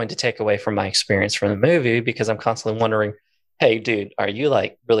that's going to take away from my experience from the movie, because I'm constantly wondering, hey, dude, are you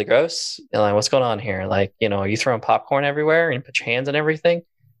like really gross? Like, what's going on here? Like, you know, are you throwing popcorn everywhere and you put your hands in everything?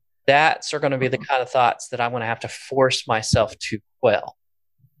 That's are going to be the kind of thoughts that I'm going to have to force myself to quell.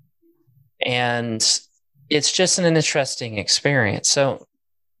 And it's just an interesting experience. So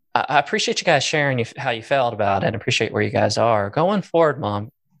I appreciate you guys sharing how you felt about it, and appreciate where you guys are going forward,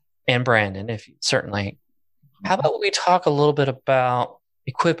 Mom and Brandon. If you, certainly, how about we talk a little bit about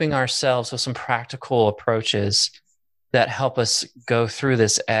equipping ourselves with some practical approaches that help us go through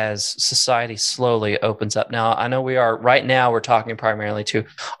this as society slowly opens up. Now, I know we're talking primarily to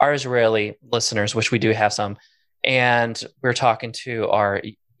our Israeli listeners, which we do have some, and we're talking to our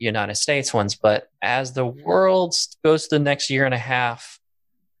United States ones. But as the world goes to the next year and a half,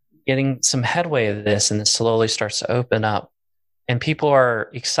 getting some headway of this, and it slowly starts to open up, and people are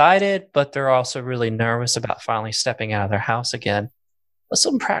excited, but they're also really nervous about finally stepping out of their house again. What's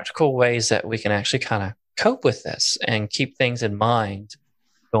some practical ways that we can actually kind of cope with this and keep things in mind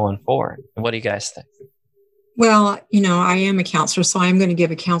going forward? What do you guys think? Well, you know, I am a counselor, so I'm going to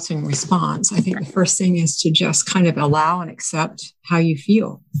give a counseling response. I think the first thing is to just kind of allow and accept how you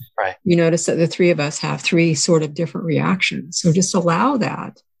feel. Right. You notice that the three of us have three sort of different reactions. So just allow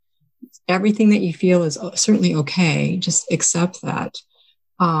that. Everything that you feel is certainly okay. Just accept that.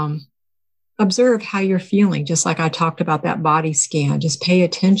 Observe how you're feeling. Just like I talked about that body scan, just pay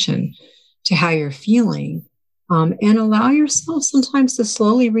attention to how you're feeling. And allow yourself sometimes to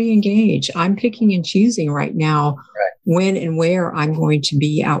slowly re-engage. I'm picking and choosing right now when and where I'm going to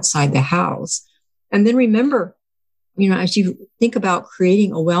be outside the house. And then remember, you know, as you think about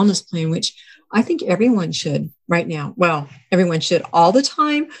creating a wellness plan, which I think everyone should right now. Well, everyone should all the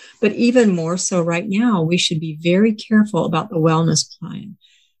time, but even more so right now, we should be very careful about the wellness plan.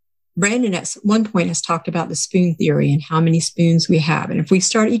 Brandon at one point has talked about the spoon theory and how many spoons we have. And if we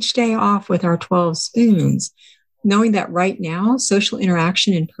start each day off with our 12 spoons, knowing that right now, social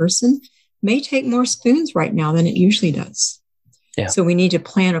interaction in person may take more spoons right now than it usually does. Yeah. So we need to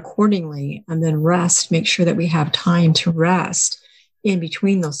plan accordingly, and then rest, make sure that we have time to rest in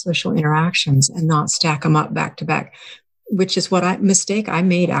between those social interactions and not stack them up back to back, which is mistake I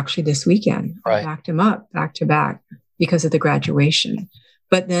made actually this weekend. Right. I backed them up back to back because of the graduation.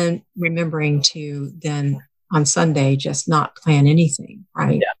 But then remembering to then on Sunday, just not plan anything,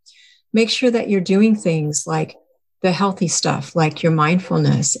 right? Yeah. Make sure that you're doing things like the healthy stuff, like your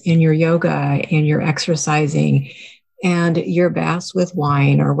mindfulness and your yoga and your exercising and your baths with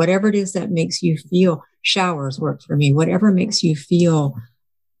wine, or whatever it is that makes you feel. Showers work for me, whatever makes you feel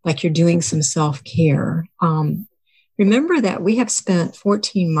like you're doing some self-care. Remember that we have spent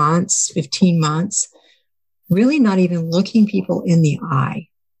 14 months, 15 months, really not even looking people in the eye.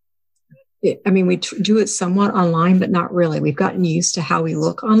 We do it somewhat online, but not really. We've gotten used to how we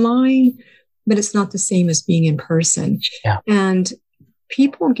look online, but it's not the same as being in person. Yeah. And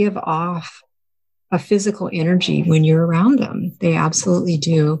people give off a physical energy when you're around them. They absolutely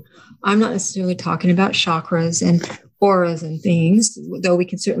do. I'm not necessarily talking about chakras and auras and things, though we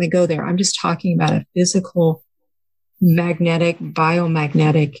can certainly go there. I'm just talking about a physical, magnetic,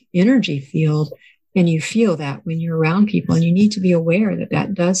 biomagnetic energy field. And you feel that when you're around people, and you need to be aware that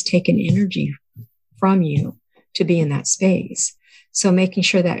that does take an energy from you to be in that space. So making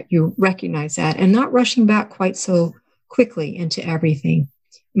sure that you recognize that and not rushing back quite so quickly into everything.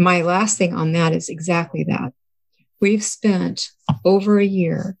 My last thing on that is exactly that. We've spent over a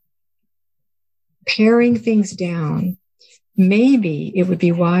year paring things down. Maybe it would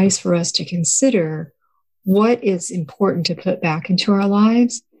be wise for us to consider what is important to put back into our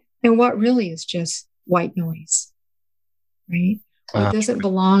lives and what really is just white noise, right? What doesn't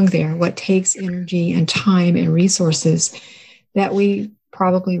belong there, what takes energy and time and resources that we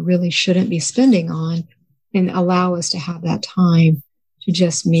probably really shouldn't be spending on, and allow us to have that time to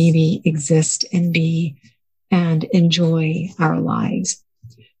just maybe exist and be and enjoy our lives.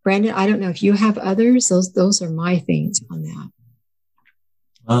 Brandon, I don't know if you have others. Those are my things on that.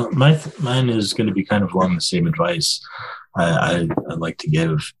 Mine is going to be kind of along the same advice I'd like to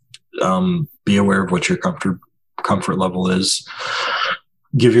give. Be aware of what your comfort level is.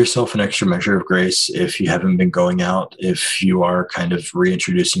 Give yourself an extra measure of grace if you haven't been going out, if you are kind of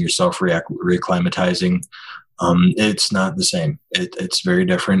reintroducing yourself, reacclimatizing. It's not the same. It's very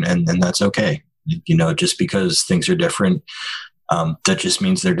different, and that's okay. Just because things are different, that just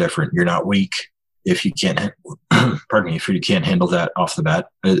means they're different. You're not weak if you can't, if you can't handle that off the bat.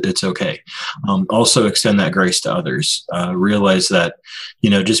 It's okay. Also extend that grace to others. Realize that,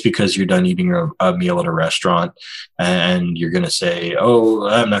 just because you're done eating a meal at a restaurant and you're going to say, oh,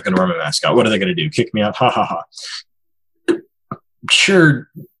 I'm not going to wear my mask out. What are they going to do? Kick me out? Ha ha ha. Sure.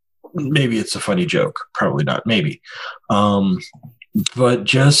 Maybe it's a funny joke. Probably not. Maybe. But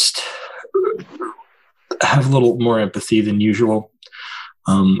just have a little more empathy than usual.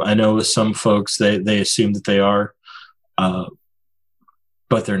 I know with some folks, they assume that they are,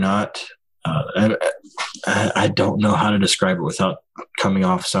 but they're not. And I don't know how to describe it without coming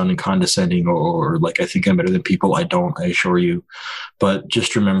off sounding condescending or like I think I'm better than people. I don't, I assure you. But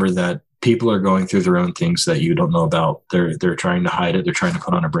just remember that people are going through their own things that you don't know about. They're trying to hide it. They're trying to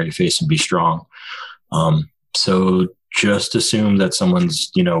put on a brave face and be strong. So just assume that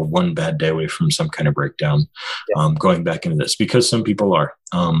someone's, one bad day away from some kind of breakdown, going back into this, because some people are.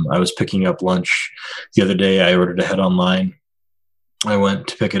 I was picking up lunch the other day. I ordered ahead online. I went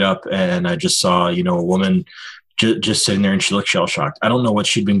to pick it up and I just saw, a woman just sitting there, and she looked shell-shocked. I don't know what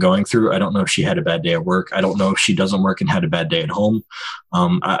she'd been going through. I don't know if she had a bad day at work. I don't know if she doesn't work and had a bad day at home.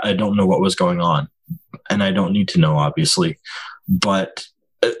 I don't know what was going on, and I don't need to know, obviously, but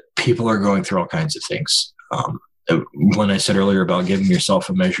people are going through all kinds of things. When I said earlier about giving yourself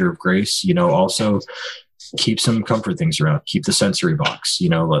a measure of grace, also keep some comfort things around. Keep the sensory box,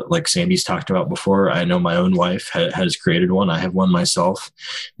 like Sandy's talked about before. I know my own wife has created one. I have one myself,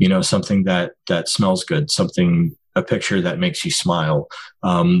 something that smells good, a picture that makes you smile,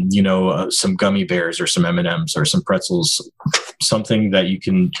 some gummy bears or some M&Ms or some pretzels, something that you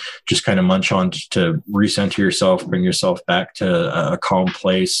can just kind of munch on to recenter yourself, bring yourself back to a calm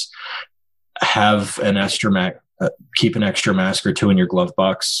place. Have an extra keep an extra mask or two in your glove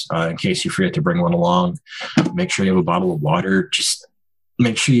box in case you forget to bring one along. Make sure you have a bottle of water. Just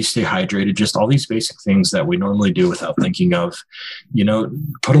make sure you stay hydrated. Just all these basic things that we normally do without thinking of,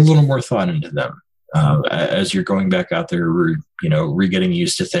 put a little more thought into them as you're going back out there, re-getting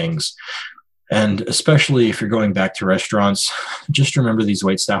used to things. And especially if you're going back to restaurants, just remember these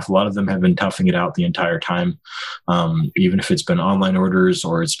wait staff, a lot of them have been toughing it out the entire time. Even if it's been online orders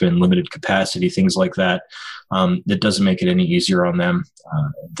or it's been limited capacity, things like that. It doesn't make it any easier on them.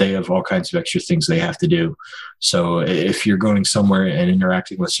 They have all kinds of extra things they have to do. So if you're going somewhere and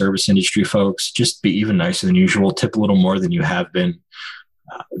interacting with service industry folks, just be even nicer than usual, tip a little more than you have been.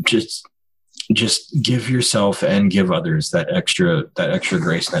 Just give yourself and give others that extra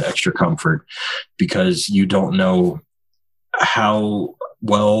grace, that extra comfort, because you don't know how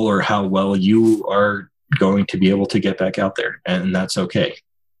well you are going to be able to get back out there. And that's okay.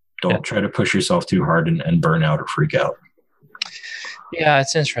 Don't try to push yourself too hard and burn out or freak out. Yeah,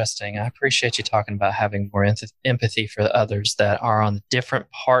 it's interesting. I appreciate you talking about having more empathy for others that are on a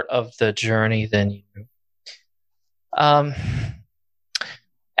different part of the journey than you.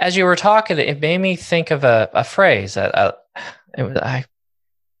 As you were talking, it made me think of a phrase.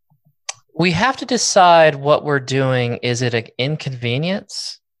 We have to decide what we're doing. Is it an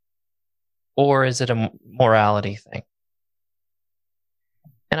inconvenience or is it a morality thing?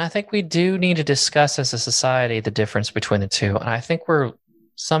 And I think we do need to discuss as a society the difference between the two. And I think we're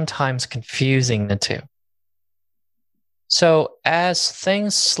sometimes confusing the two. So as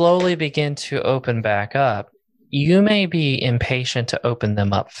things slowly begin to open back up, you may be impatient to open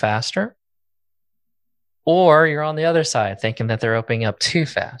them up faster, or you're on the other side thinking that they're opening up too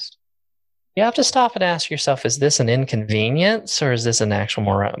fast. You have to stop and ask yourself, is this an inconvenience or is this an actual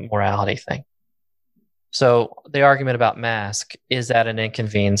morality thing? So the argument about mask, is that an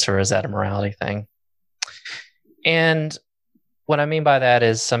inconvenience or is that a morality thing? And what I mean by that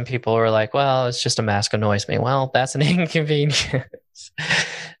is some people are like, well, it's just a mask annoys me. Well, that's an inconvenience.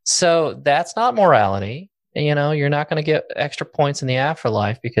 So that's not morality. You're not going to get extra points in the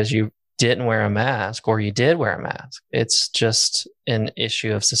afterlife because you didn't wear a mask or you did wear a mask. It's just an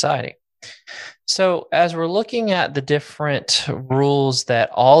issue of society. So as we're looking at the different rules that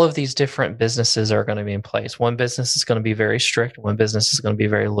all of these different businesses are going to be in place, one business is going to be very strict, one business is going to be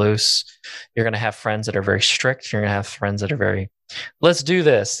very loose. You're going to have friends that are very strict. You're going to have friends that are very, let's do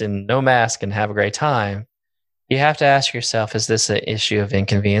this and no mask and have a great time. You have to ask yourself, is this an issue of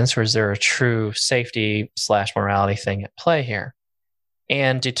inconvenience or is there a true safety/morality thing at play here?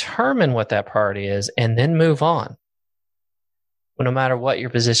 And determine what that priority is and then move on. No matter what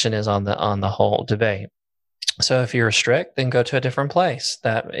your position is on the whole debate. So if you're strict, then go to a different place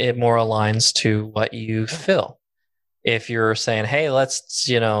that it more aligns to what you feel. If you're saying, hey, let's,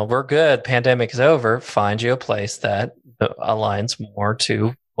 we're good, pandemic is over, find you a place that aligns more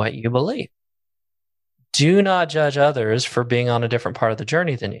to what you believe. Do not judge others for being on a different part of the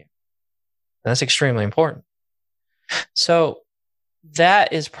journey than you. That's extremely important. So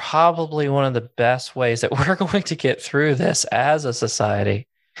that is probably one of the best ways that we're going to get through this as a society,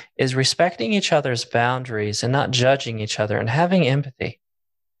 is respecting each other's boundaries and not judging each other and having empathy.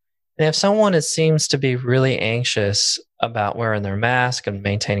 And if someone seems to be really anxious about wearing their mask and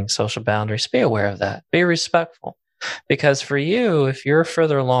maintaining social boundaries, be aware of that. Be respectful. Because for you, if you're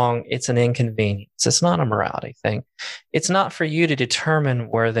further along, it's an inconvenience. It's not a morality thing. It's not for you to determine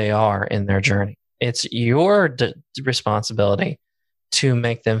where they are in their journey. It's your responsibility to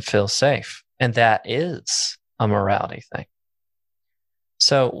make them feel safe. And that is a morality thing.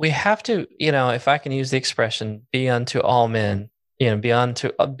 So we have to, if I can use the expression, be unto all men, be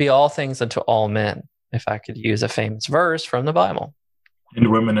all things unto all men, if I could use a famous verse from the Bible. And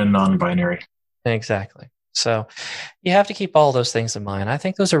women and non-binary. Exactly. So you have to keep all those things in mind. I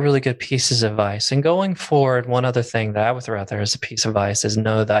think those are really good pieces of advice. And going forward, one other thing that I would throw out there as a piece of advice is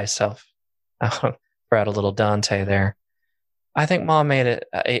know thyself. I'll throw out a little Dante there. I think Mom made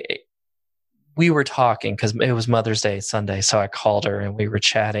it. We were talking because it was Mother's Day Sunday. So I called her and we were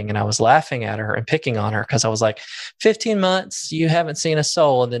chatting and I was laughing at her and picking on her because I was like, 15 months, you haven't seen a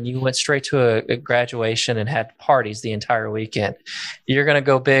soul. And then you went straight to a graduation and had parties the entire weekend. You're going to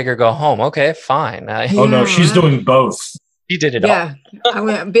go big or go home. Okay, fine. Oh, no, she's doing both. You did it all. Yeah, I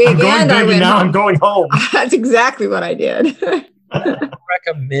went big I'm going and big I went now home. I'm going home. That's exactly what I did. I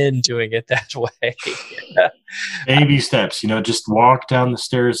recommend doing it that way. Baby steps, just walk down the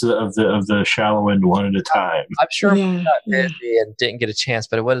stairs of the shallow end one at a time. I'm sure we got busy and didn't get a chance,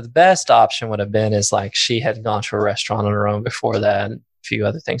 but the best option would have been is like she had gone to a restaurant on her own before that and a few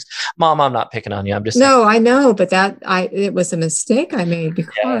other things. Mom, I'm not picking on you. I'm just saying. I know, but it was a mistake I made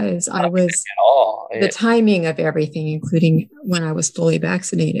because I was the timing of everything, including when I was fully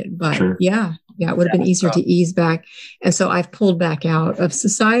vaccinated. But sure. Yeah, it would have been easier to ease back. And so I've pulled back out of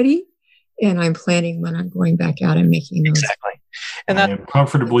society and I'm planning when I'm going back out and making those. Exactly. And I am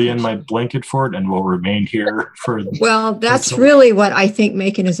comfortably in my blanket for it and will remain here for. Well, that's really what I think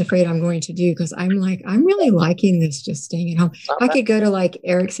Macon is afraid I'm going to do because I'm really liking this, just staying at home. I could go to like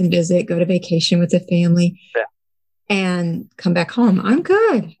Erickson visit, go to vacation with the family. Yeah. And come back home. I'm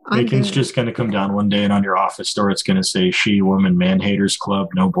good. Macon's just going to come down one day and on your office door, it's going to say She Woman Man Haters Club,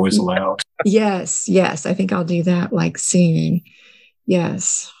 no boys allowed. Yes. I think I'll do that like soon.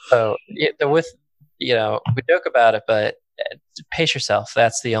 Yes. So we joke about it, but pace yourself.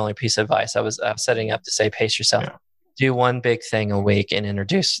 That's the only piece of advice I was setting up to say, pace yourself. Yeah. Do one big thing a week and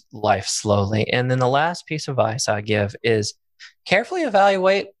introduce life slowly. And then the last piece of advice I give is carefully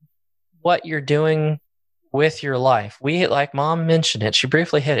evaluate what you're doing with your life. Like Mom mentioned it, she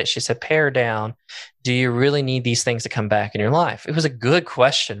briefly hit it. She said, pare down. Do you really need these things to come back in your life? It was a good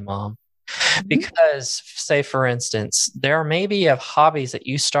question, Mom. Mm-hmm. Because say, for instance, there maybe you have hobbies that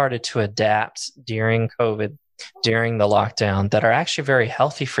you started to adapt during COVID, during the lockdown that are actually very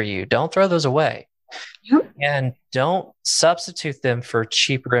healthy for you. Don't throw those away. Yep. And don't substitute them for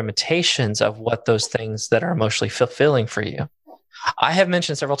cheaper imitations of what those things that are emotionally fulfilling for you. I have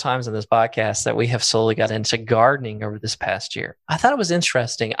mentioned several times in this podcast that we have slowly got into gardening over this past year. I thought it was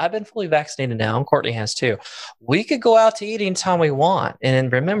interesting. I've been fully vaccinated now, and Courtney has too. We could go out to eat anytime we want.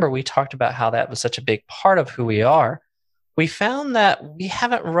 And remember, we talked about how that was such a big part of who we are. we found that we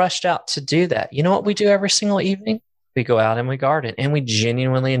haven't rushed out to do that. You know what we do every single evening? We go out and we garden, and we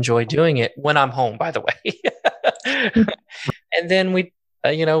genuinely enjoy doing it when I'm home, by the way. And then when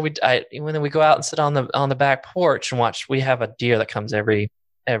we go out and sit on the back porch and watch. We have a deer that comes every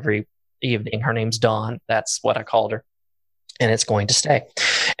evening. Her name's Dawn. That's what I called her, and it's going to stay.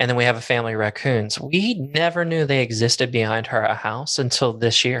 And then we have a family of raccoons. We never knew they existed behind our house until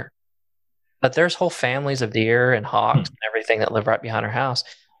this year. But there's whole families of deer and hawks and everything that live right behind our house.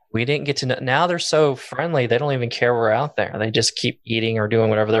 We didn't get to know. Now they're so friendly, they don't even care we're out there. They just keep eating or doing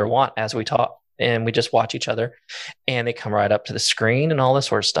whatever they want as we talk. And we just watch each other, and they come right up to the screen and all this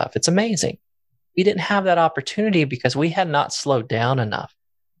sort of stuff. It's amazing. We didn't have that opportunity because we had not slowed down enough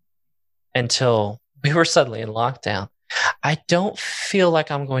until we were suddenly in lockdown. I don't feel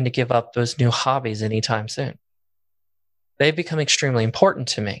like I'm going to give up those new hobbies anytime soon. They've become extremely important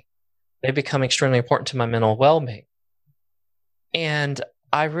to me. They've become extremely important to my mental well-being. And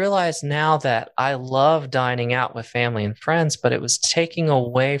I realize now that I love dining out with family and friends, but it was taking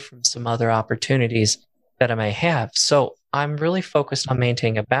away from some other opportunities that I may have. So I'm really focused on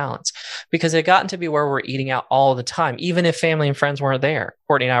maintaining a balance, because it had gotten to be where we're eating out all the time, even if family and friends weren't there.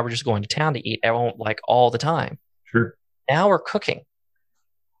 Courtney and I were just going to town to eat all the time. Sure. Now we're cooking.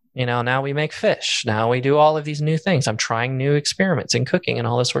 Now we make fish. Now we do all of these new things. I'm trying new experiments in cooking and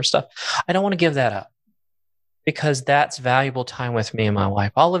all this sort of stuff. I don't want to give that up, because that's valuable time with me and my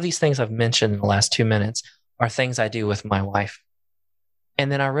wife. All of these things I've mentioned in the last 2 minutes are things I do with my wife.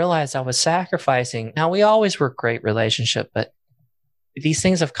 And then I realized I was sacrificing. Now, we always were a great relationship, but these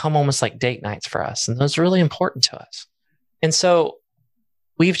things have come almost like date nights for us. And those are really important to us. And so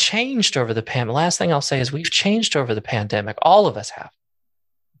we've changed over the pandemic. Last thing I'll say is we've changed over the pandemic. All of us have.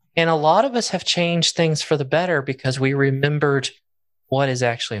 And a lot of us have changed things for the better because we remembered what is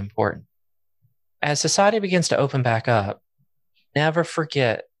actually important. As society begins to open back up, never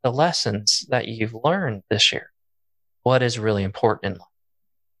forget the lessons that you've learned this year. What is really important in life.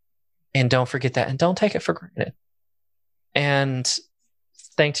 And don't forget that. And don't take it for granted. And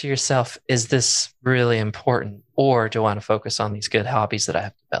think to yourself, is this really important? Or do I want to focus on these good hobbies that I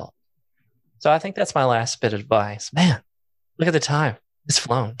have developed? So I think that's my last bit of advice. Man, look at the time. It's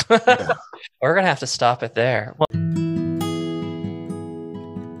flown. Yeah. We're going to have to stop it there. Well,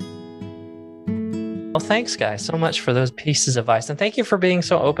 thanks, guys, so much for those pieces of advice. And thank you for being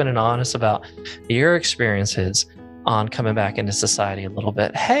so open and honest about your experiences on coming back into society a little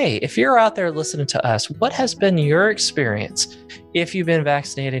bit. Hey, if you're out there listening to us, what has been your experience if you've been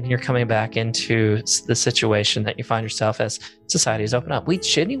vaccinated and you're coming back into the situation that you find yourself as society has opened up? We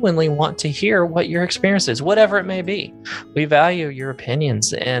genuinely want to hear what your experience is, whatever it may be. We value your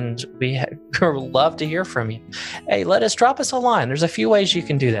opinions, and we love to hear from you. Hey, drop us a line. There's a few ways you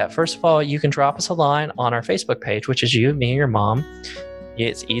can do that. First of all, you can drop us a line on our Facebook page, which is You, Me, Your Mom.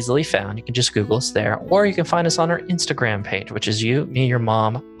 It's easily found. You can just Google us there, or you can find us on our Instagram page, which is You, Me, Your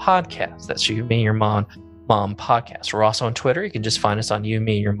Mom Podcast. That's You, Me, Your Mom Podcast. We're also on Twitter. You can just find us on You,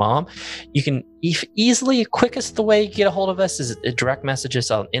 Me, Your Mom. You can quickest the way you get a hold of us is direct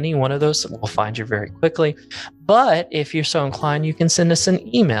messages on any one of those. We'll find you very quickly. But if you're so inclined, you can send us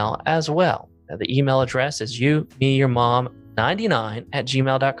an email as well. The email address is You, Me, Your Mom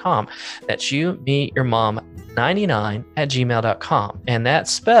 99@gmail.com. That's You, Me, Your Mom 99@gmail.com. And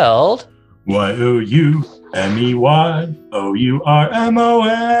that's spelled YOUMEYOURMOM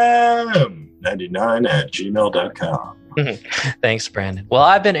 99@gmail.com. Thanks, Brandon. Well,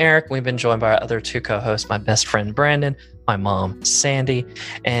 I've been Eric. We've been joined by our other two co-hosts, my best friend Brandon, my mom Sandy.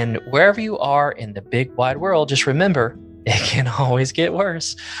 And wherever you are in the big wide world, just remember, it can always get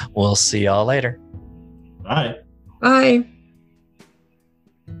worse. We'll see y'all later. Bye. Bye.